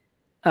even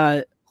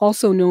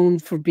also known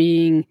for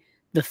being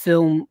the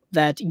film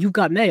that You've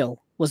Got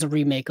Mail was a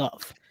remake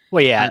of.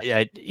 Well,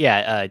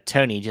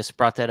 Tony just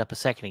brought that up a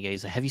second ago.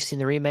 He's like, "Have you seen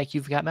the remake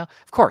You've Got Mail?"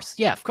 Of course,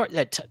 yeah, of course.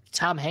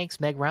 Tom Hanks,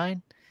 Meg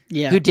Ryan.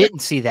 Yeah. Who didn't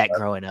see that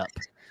growing up?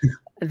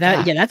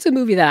 That's a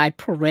movie that I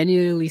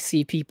perennially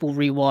see people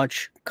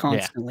rewatch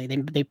constantly.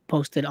 They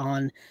post it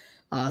on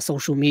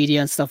social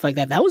media and stuff like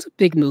that. That was a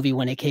big movie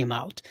when it came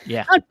out.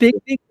 Yeah. Not big,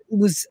 it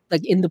was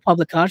like in the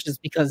public consciousness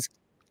because,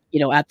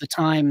 at the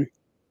time,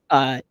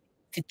 the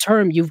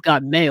term "you've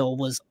got mail"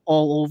 was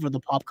all over the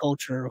pop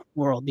culture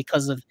world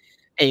because of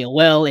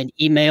AOL, and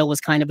email was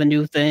kind of a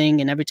new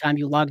thing. And every time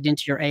you logged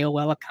into your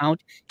AOL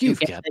account, you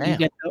get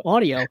the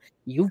audio.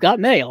 You've got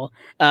mail.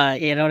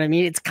 You know what I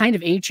mean? It's kind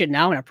of ancient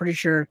now, and I'm pretty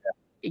sure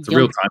it's a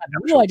real time. I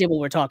have no idea what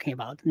we're talking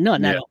about.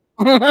 None at all.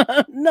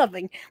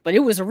 Nothing. But it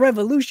was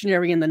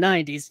revolutionary in the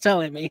 90s,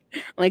 telling me.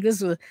 Like,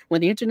 this was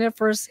when the internet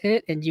first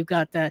hit, and you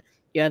got that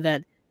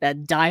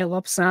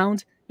dial-up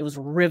sound. It was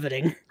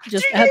riveting.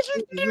 Just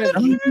absolutely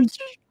riveting.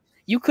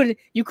 You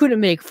couldn't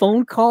make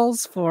phone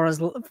calls for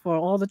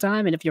all the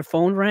time, and if your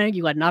phone rang,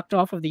 you got knocked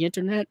off of the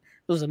internet.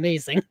 It was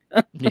amazing.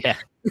 Yeah.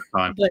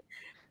 But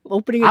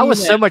opening, I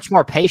was so much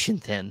more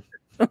patient then.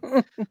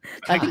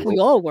 I think we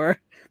all were.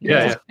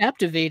 Yeah.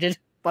 Captivated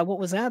by what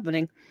was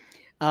happening.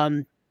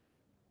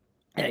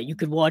 You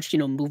could watch,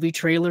 movie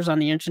trailers on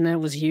the internet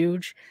was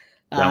huge.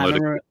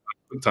 Download a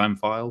QuickTime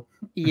file.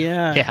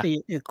 Yeah.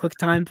 The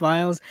QuickTime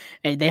files,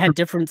 and they had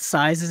different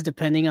sizes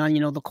depending on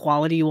the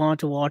quality you want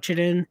to watch it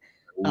in.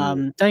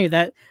 Tell you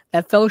that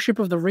Fellowship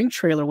of the Ring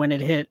trailer when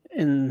it hit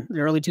in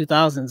the early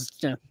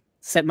 2000s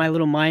set my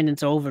little mind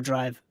into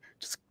overdrive.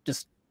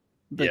 Just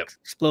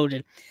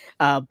exploded.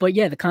 But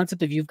yeah, the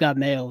concept of "you've got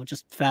mail"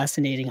 just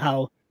fascinating.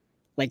 How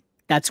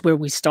that's where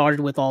we started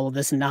with all of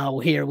this, and now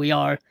here we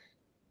are,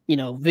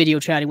 video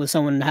chatting with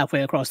someone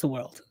halfway across the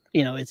world.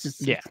 It's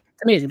just it's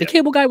amazing. The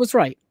cable guy was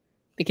right.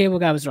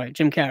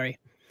 Jim Carrey.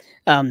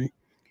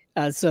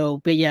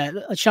 But yeah,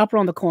 A Shop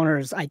Around the Corner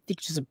is, I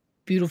think, just a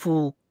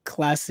beautiful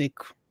classic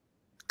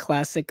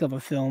of a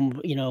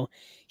film.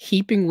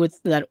 Heaping with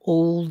that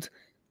old,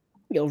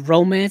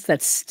 romance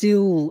that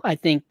still, I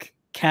think,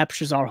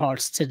 captures our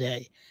hearts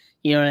today.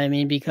 You know what I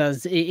mean?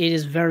 Because it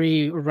is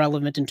very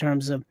relevant in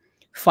terms of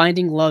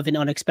finding love in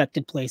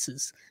unexpected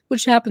places,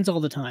 which happens all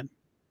the time.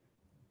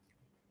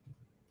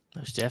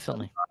 Most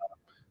definitely.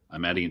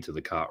 I'm adding it to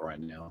the cart right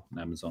now on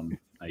Amazon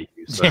AU.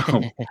 So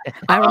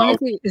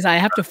ironically, is I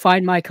have to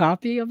find my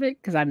copy of it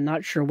because I'm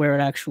not sure where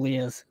it actually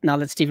is. Now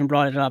that Steven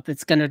brought it up,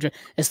 it's gonna,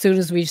 as soon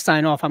as we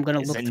sign off, I'm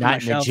gonna look through my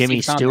shelf. Not in the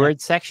Jimmy Stewart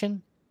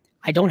section?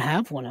 I don't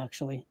have one,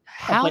 actually.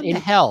 How in the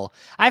hell?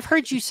 I've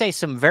heard you say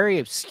some very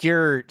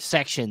obscure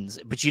sections,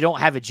 but you don't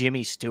have a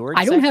Jimmy Stewart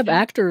I don't section? have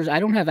actors. I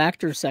don't have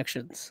actor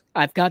sections.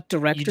 I've got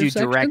director sections.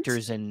 You do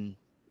directors and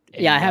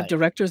I have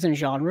directors and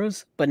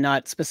genres, but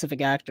not specific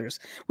actors,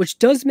 which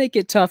does make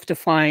it tough to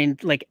find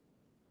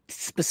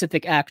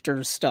specific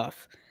actors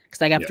stuff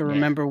because I have to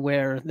remember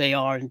where they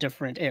are in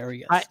different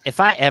areas. If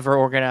I ever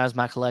organize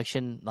my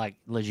collection,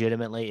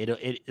 legitimately,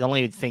 the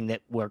only thing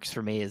that works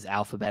for me is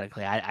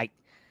alphabetically. I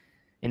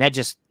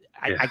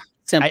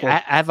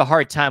have a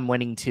hard time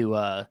wanting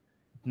to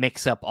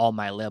mix up all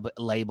my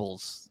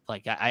labels.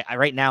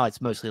 Right now,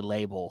 it's mostly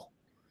label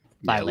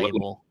by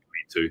label. Me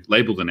too.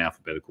 Labeled and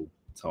alphabetical.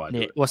 That's how I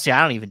do it. Well, see,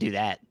 I don't even do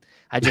that.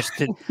 I just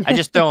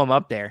throw them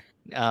up there.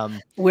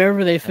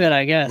 Wherever they fit,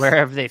 I guess.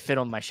 Wherever they fit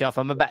on my shelf.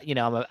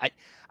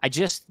 I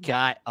just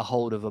got a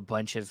hold of a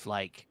bunch of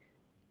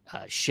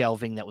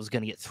shelving that was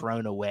going to get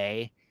thrown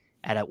away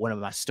at one of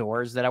my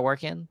stores that I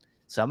work in.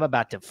 So I'm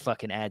about to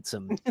fucking add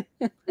some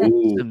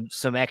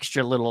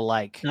extra little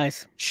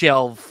nice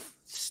shelf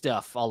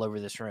stuff all over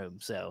this room.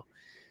 So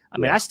I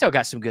mean, I still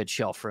got some good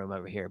shelf room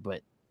over here,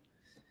 but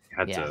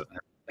had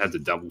to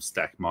double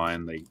stack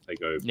mine. They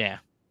go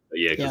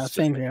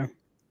same here.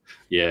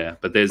 Yeah,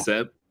 but there's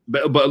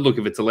but look,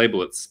 if it's a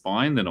label it's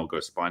spine, then I'll go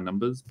spine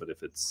numbers. But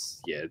if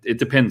it's it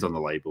depends on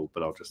the label.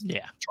 But I'll just try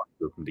to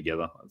group them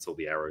together. That's all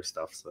the arrow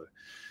stuff. So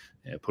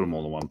put them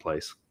all in one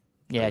place.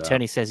 Yeah, but,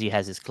 Tony says he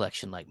has his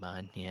collection like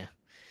mine. Yeah.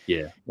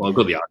 Yeah, well, I've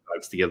got the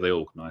archives together. They all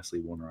look nicely,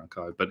 Warner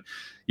Archive. But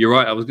you're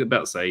right. I was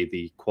about to say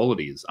the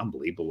quality is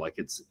unbelievable.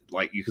 It's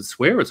you could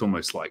swear it's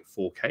almost like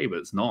 4K, but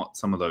it's not.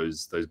 Some of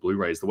those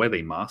Blu-rays, the way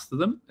they master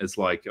them, it's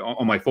like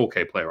on my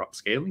 4K player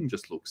upscaling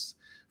just looks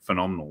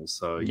phenomenal.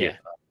 So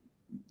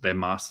they're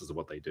masters of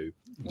what they do.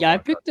 I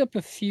picked up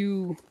a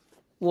few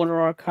Warner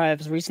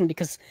Archives recently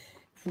because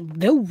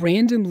they'll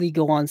randomly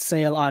go on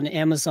sale on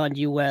Amazon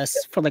US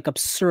for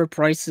absurd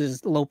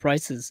prices, low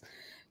prices.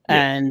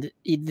 And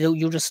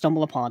you'll just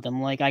stumble upon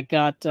them. I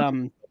got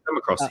come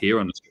across here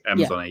on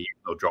Amazon AU,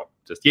 they'll drop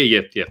just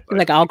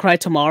I'll Cry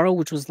Tomorrow,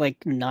 which was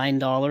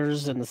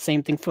 $9, and the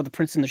same thing for The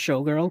Prince and the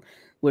Showgirl,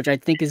 which I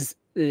think is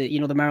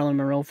the Marilyn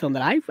Monroe film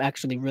that I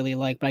actually really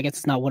like, but I guess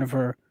it's not one of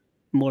her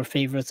more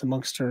favorites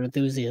amongst her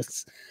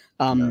enthusiasts.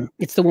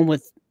 It's the one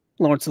with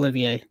Laurence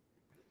Olivier,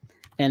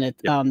 and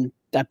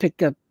I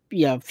picked up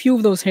a few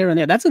of those here and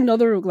there. That's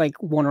another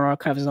Warner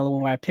Archive is another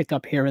one where I pick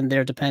up here and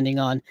there depending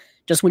on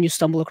just when you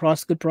stumble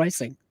across good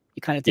pricing,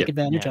 you kind of take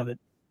advantage of it.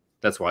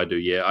 That's what I do.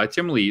 Yeah,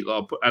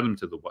 I'll add them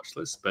to the watch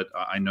list, but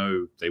I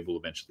know they will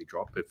eventually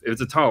drop. If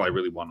it's a title I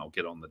really want, I'll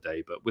get on the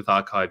day. But with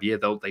Archive, yeah,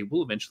 they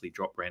will eventually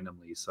drop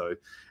randomly. So,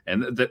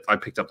 and I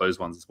picked up those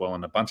ones as well,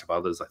 and a bunch of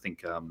others. I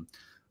think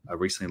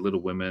recently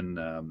Little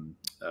Women,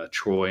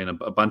 Troy,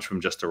 and a bunch of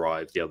them just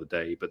arrived the other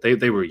day. But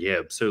they were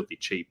absurdly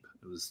cheap.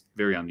 It was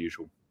very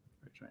unusual.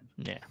 Very strange.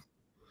 Yeah.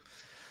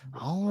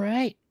 All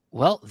right.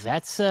 Well,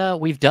 that's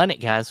we've done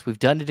it, guys. We've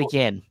done it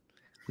again.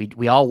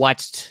 We all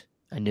watched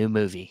a new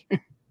movie.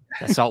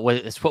 That's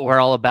what we're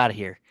all about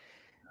here.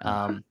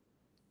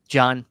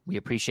 John, we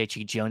appreciate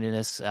you joining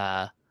us.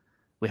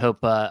 We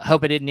hope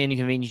it didn't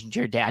inconvenience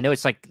your day. I know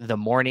it's like the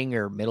morning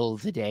or middle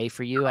of the day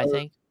for you, I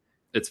think.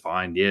 It's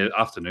fine. Yeah,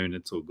 afternoon.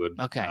 It's all good.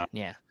 Okay.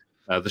 Yeah.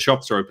 The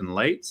shops are open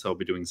late, so I'll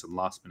be doing some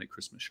last-minute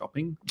Christmas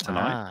shopping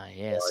tonight. Ah,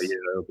 yes.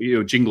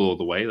 Jingle all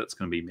the way. That's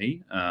going to be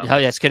me.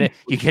 That's gonna.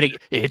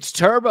 It's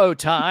turbo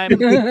time.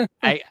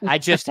 I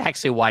just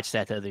actually watched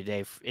that the other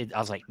day. I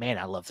was like, man,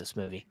 I love this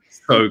movie.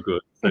 So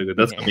good, so good.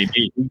 That's going to be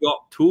me. He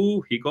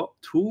got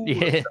two.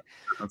 Yeah.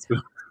 That's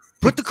good.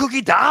 Put the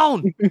cookie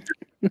down.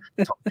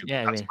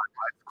 Yeah, I mean,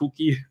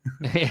 cookie.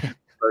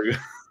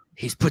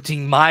 He's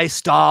putting my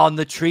star on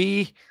the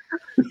tree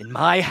in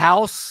my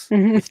house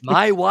with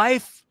my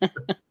wife.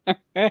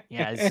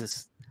 Yeah, I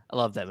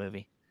love that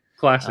movie.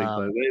 Classic.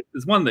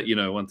 It's one that,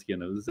 once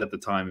again, it was at the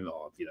time,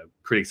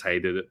 critics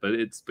hated it, but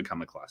it's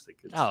become a classic.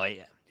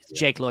 It's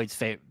Jake Lloyd's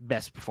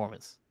best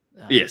performance.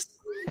 Yes,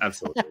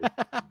 absolutely.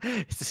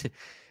 It's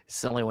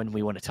the only one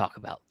we want to talk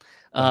about.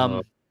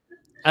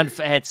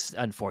 It's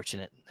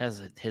unfortunate.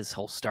 His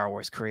whole Star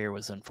Wars career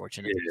was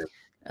unfortunate.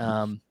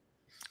 Yeah.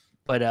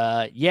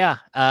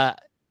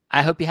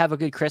 I hope you have a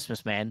good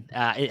Christmas, man.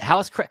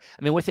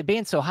 With it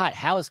being so hot,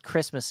 how is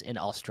Christmas in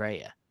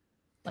Australia?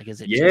 Like, is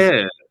it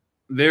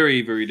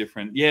very, very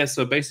different. Yeah,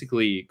 so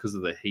basically, because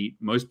of the heat,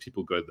 most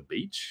people go to the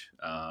beach.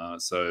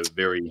 So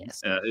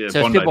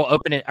people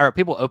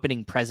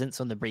opening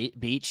presents on the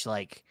beach,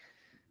 like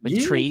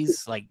with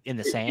trees, like in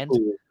the sand?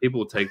 People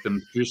will take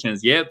them.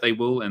 Traditions, they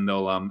will, and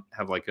they'll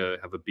have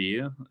a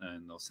beer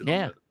and they'll sit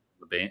on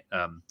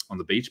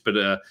the beach.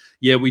 But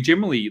we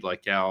generally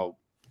like our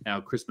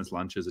Christmas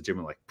lunches are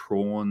generally like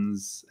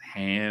prawns,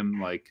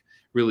 ham, like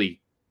really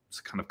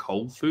kind of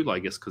cold food, I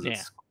guess, because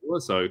it's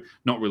cooler, so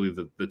not really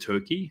the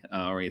turkey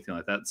or anything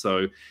like that.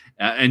 So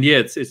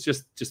it's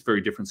just very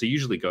different. So you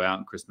usually go out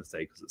on Christmas Day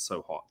because it's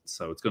so hot,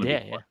 so it's going to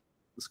be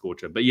the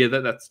scorcher. But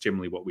that's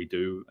generally what we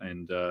do,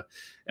 and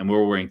we're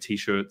all wearing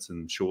t-shirts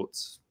and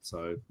shorts,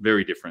 so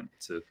very different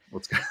to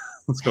what's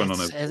going on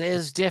over there. It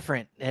is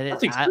different.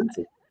 That's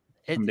expensive.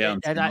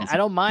 I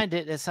don't mind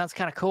it. It sounds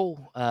kind of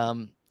cool.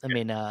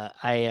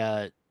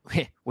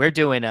 We're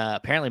doing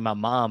apparently my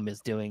mom is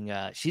doing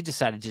she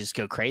decided to just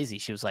go crazy.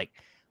 She was like,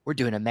 we're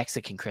doing a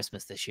Mexican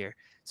Christmas this year,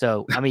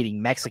 so I'm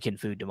eating Mexican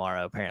food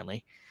tomorrow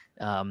apparently.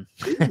 I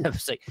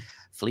was like,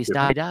 Feliz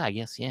Navidad, I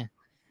guess.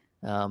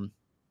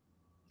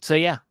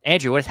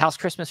 Andrew, how's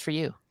Christmas for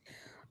you?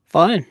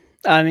 Fine.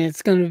 I mean,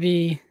 it's gonna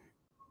be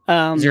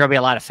is there gonna be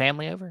a lot of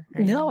family over?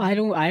 No, I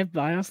don't. I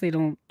honestly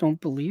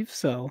don't believe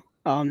so.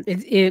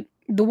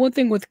 The one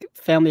thing with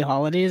family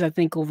holidays, I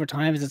think over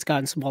time, is it's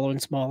gotten smaller and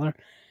smaller.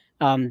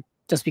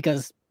 Just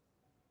because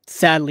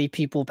sadly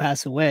people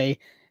pass away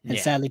and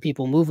sadly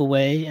people move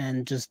away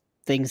and just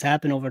things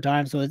happen over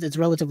time. So it's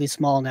relatively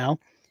small now.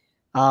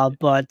 In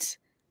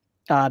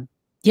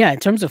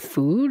terms of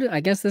food, I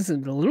guess this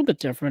is a little bit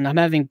different. I'm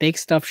having baked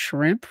stuffed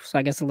shrimp. So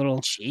I guess a little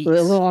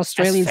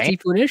Australian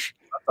seafood-ish.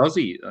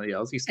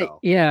 Aussie style.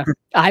 Yeah,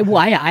 I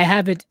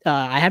have it.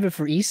 I have it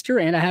for Easter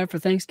and I have it for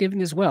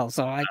Thanksgiving as well.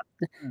 So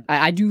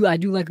I do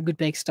like a good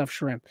baked stuffed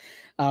shrimp.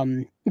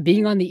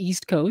 Being on the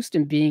East Coast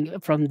and being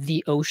from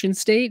the ocean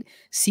state,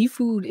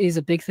 seafood is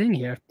a big thing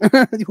here.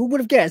 Who would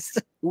have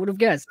guessed?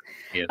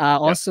 Yeah.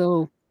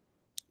 Also,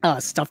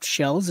 stuffed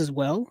shells as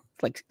well,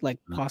 like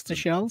pasta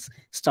shells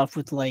stuffed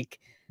with like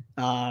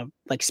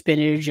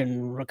spinach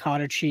and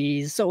ricotta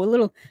cheese. So a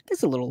little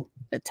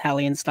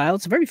Italian style.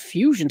 It's a very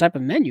fusion type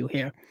of menu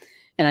here.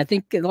 And I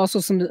think also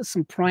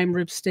some prime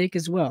rib steak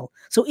as well.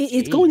 So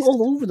it's going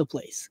all over the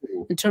place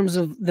in terms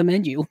of the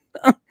menu.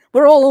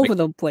 We're all over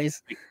the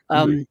place.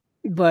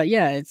 But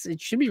yeah, it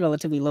should be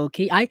relatively low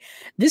key.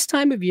 This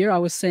time of year, I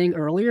was saying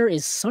earlier,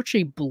 is such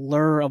a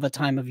blur of a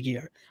time of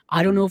year.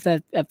 I don't know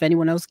if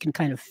anyone else can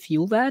kind of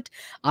feel that.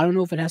 I don't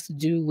know if it has to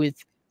do with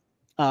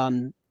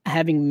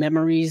having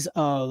memories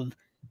of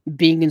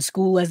being in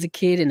school as a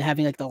kid and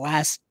having like the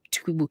last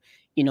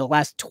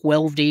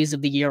 12 days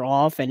of the year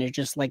off, and it's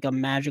just like a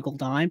magical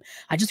time.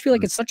 I just feel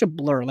like it's such a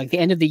blur. Like the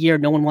end of the year,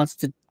 no one wants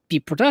to be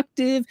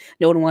productive.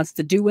 No one wants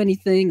to do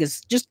anything.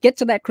 It's just get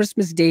to that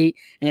Christmas date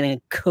and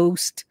then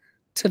coast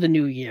to the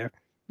new year.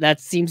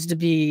 That seems to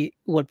be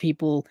what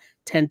people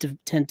tend to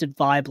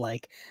vibe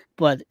like.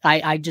 But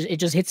it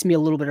just hits me a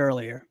little bit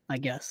earlier, I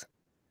guess.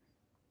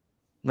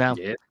 Well,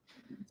 yeah,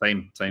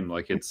 same.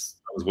 Like I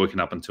was working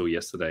up until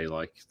yesterday.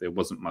 Like there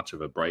wasn't much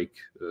of a break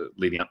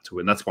leading up to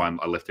it, and that's why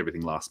I left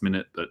everything last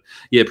minute. But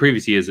yeah,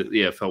 previous years,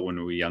 it felt when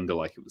we were younger,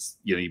 like it was,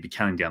 you'd be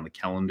counting down the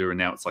calendar, and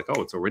now it's like,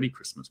 oh, it's already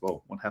Christmas.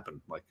 Well, what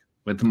happened? Like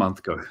where'd the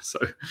month go? So,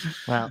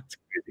 well, it's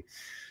crazy.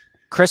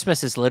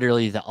 Christmas is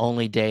literally the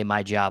only day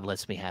my job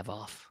lets me have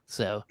off.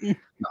 So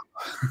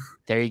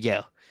there you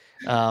go.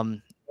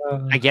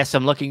 I guess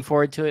I'm looking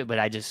forward to it,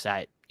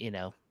 but you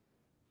know,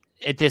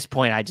 at this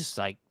point, I just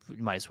like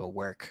might as well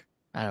work.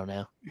 I don't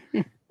know.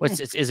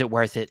 Is it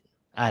worth it?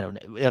 I don't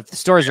know. If the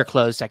stores are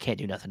closed, I can't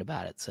do nothing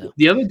about it. So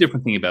the other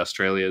different thing about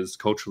Australia is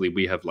culturally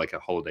we have like a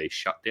holiday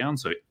shutdown,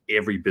 so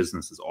every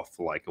business is off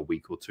for like a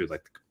week or two,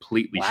 like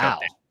completely shut down.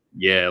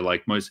 Yeah,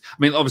 like most. I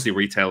mean, obviously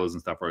retailers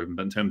and stuff are open,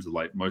 but in terms of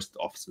like most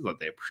offices, like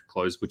they're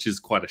closed, which is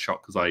quite a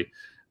shock because I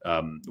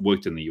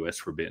worked in the US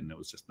for a bit, and it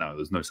was just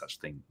there's no such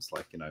thing. It's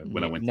like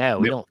when I went. No,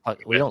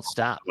 we don't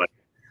stop. Like,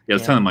 I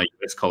was telling my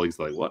US colleagues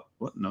like, what?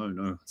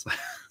 No. It's like,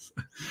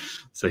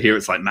 so here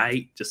it's like,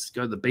 mate, just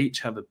go to the beach,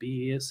 have a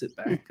beer, sit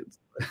back. It's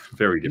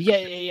very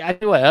different. Yeah, I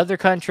know what other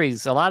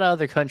countries. A lot of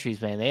other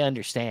countries, man, they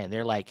understand.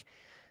 They're like,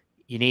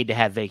 you need to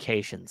have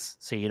vacations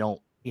so you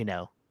don't,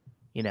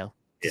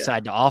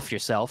 decide to off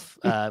yourself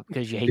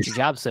because you hate your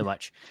job so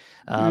much.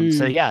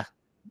 So yeah,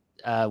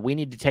 we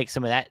need to take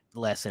some of that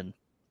lesson,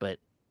 but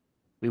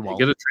we won't.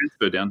 Get a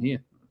transfer down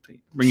here.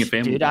 Bring your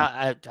family. Dude,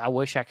 I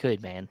wish I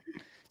could, man.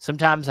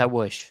 Sometimes I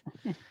wish.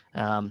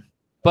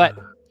 But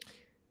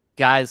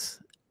guys,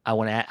 I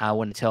want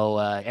to tell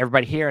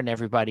everybody here and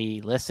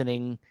everybody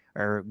listening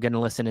or going to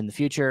listen in the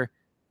future,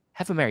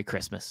 have a Merry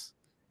Christmas.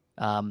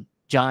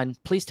 John,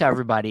 please tell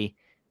everybody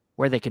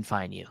where they can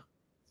find you.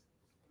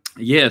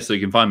 Yeah, so you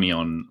can find me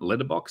on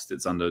Letterboxd.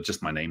 It's under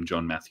just my name,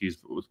 John Mathews,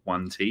 with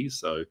 1 T,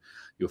 so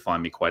you'll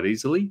find me quite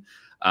easily.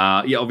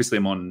 Obviously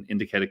I'm on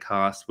Indicator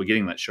Cast. We're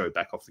getting that show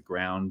back off the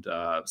ground.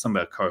 Some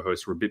of our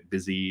co-hosts were a bit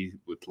busy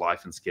with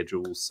life and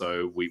schedules,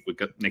 so we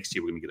got next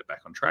year we're going to get it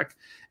back on track.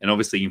 And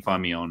obviously you can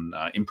find me on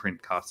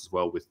Imprint Cast as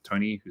well with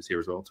Tony, who's here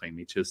as well, Tony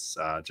Meaches.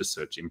 Just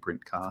search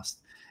Imprint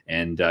Cast.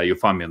 And you'll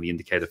find me on the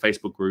Indicator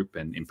Facebook group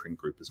and Imprint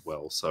group as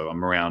well. So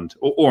I'm around,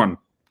 or on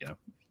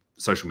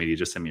social media,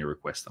 just send me a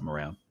request. I'm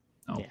around.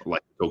 I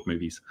like to talk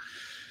movies.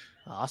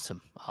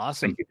 Awesome.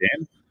 Thank you,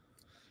 Dan.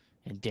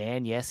 And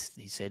Dan, yes,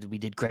 he said we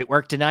did great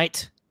work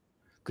tonight.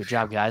 Good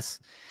job, guys.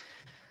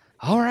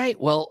 All right.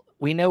 Well,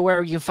 we know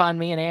where you can find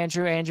me and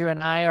Andrew. Andrew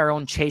and I are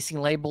on Chasing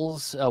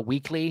Labels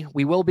weekly.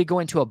 We will be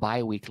going to a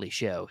bi-weekly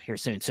show here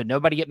soon, so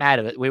nobody get mad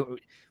at it.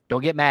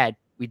 Don't get mad.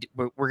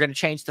 We're going to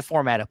change the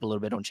format up a little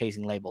bit on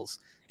Chasing Labels.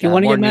 If you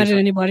want to get mad at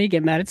anybody,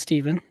 get mad at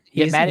Steven.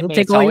 He'll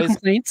take all your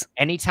complaints.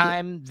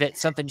 Anytime that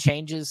something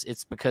changes,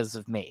 it's because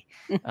of me.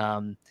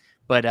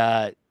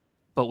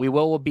 But we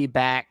will be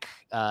back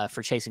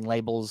for Chasing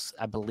Labels.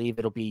 I believe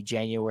it'll be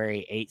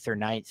January 8th or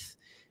 9th.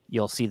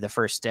 You'll see the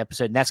first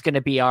episode. And that's going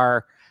to be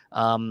our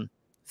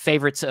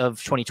favorites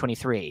of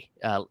 2023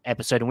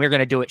 episode. And we're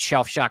going to do it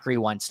Shelf Shock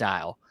Rewind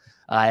style.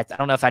 I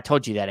don't know if I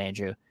told you that,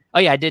 Andrew. Oh,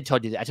 yeah, I did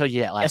told you that. I told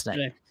you that last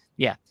night.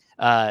 Yeah.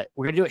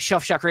 We're going to do it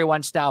Shelf Shock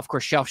Rewind style. Of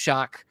course, Shelf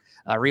Shock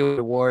Rewind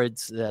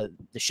Awards, the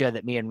show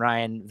that me and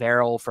Ryan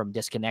Verrill from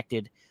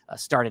Disconnected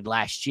started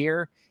last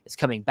year. It's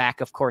coming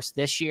back, of course,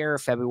 this year,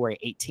 February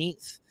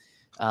 18th.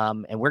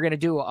 And we're going to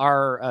do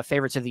our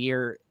favorites of the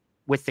year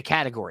with the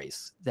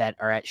categories that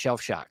are at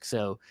Shelf Shock.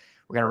 So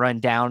we're going to run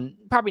down,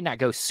 probably not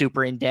go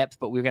super in depth,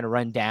 but we're going to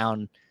run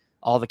down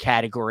all the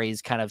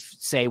categories, kind of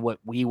say what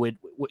we would,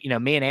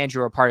 me and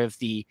Andrew are part of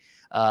the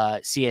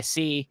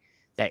CSC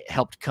that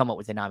helped come up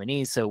with the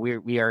nominees. So we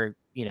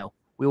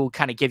will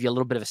kind of give you a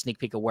little bit of a sneak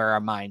peek of where our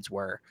minds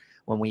were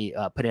when we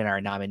put in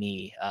our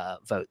nominee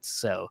votes.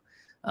 So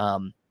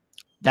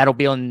that'll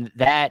be on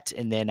that.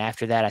 And then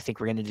after that, I think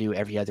we're going to do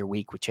every other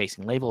week with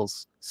Chasing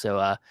Labels. So,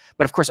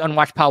 but of course,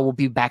 Unwatched Pile will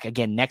be back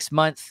again next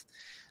month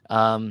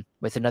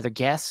with another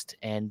guest.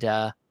 And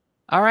all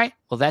right,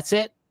 well, that's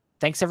it.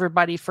 Thanks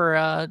everybody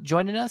for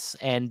joining us.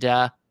 And what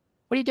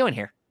are you doing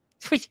here?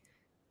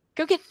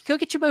 Go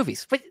get your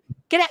movies.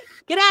 Get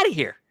out of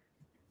here.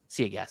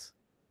 See you guys.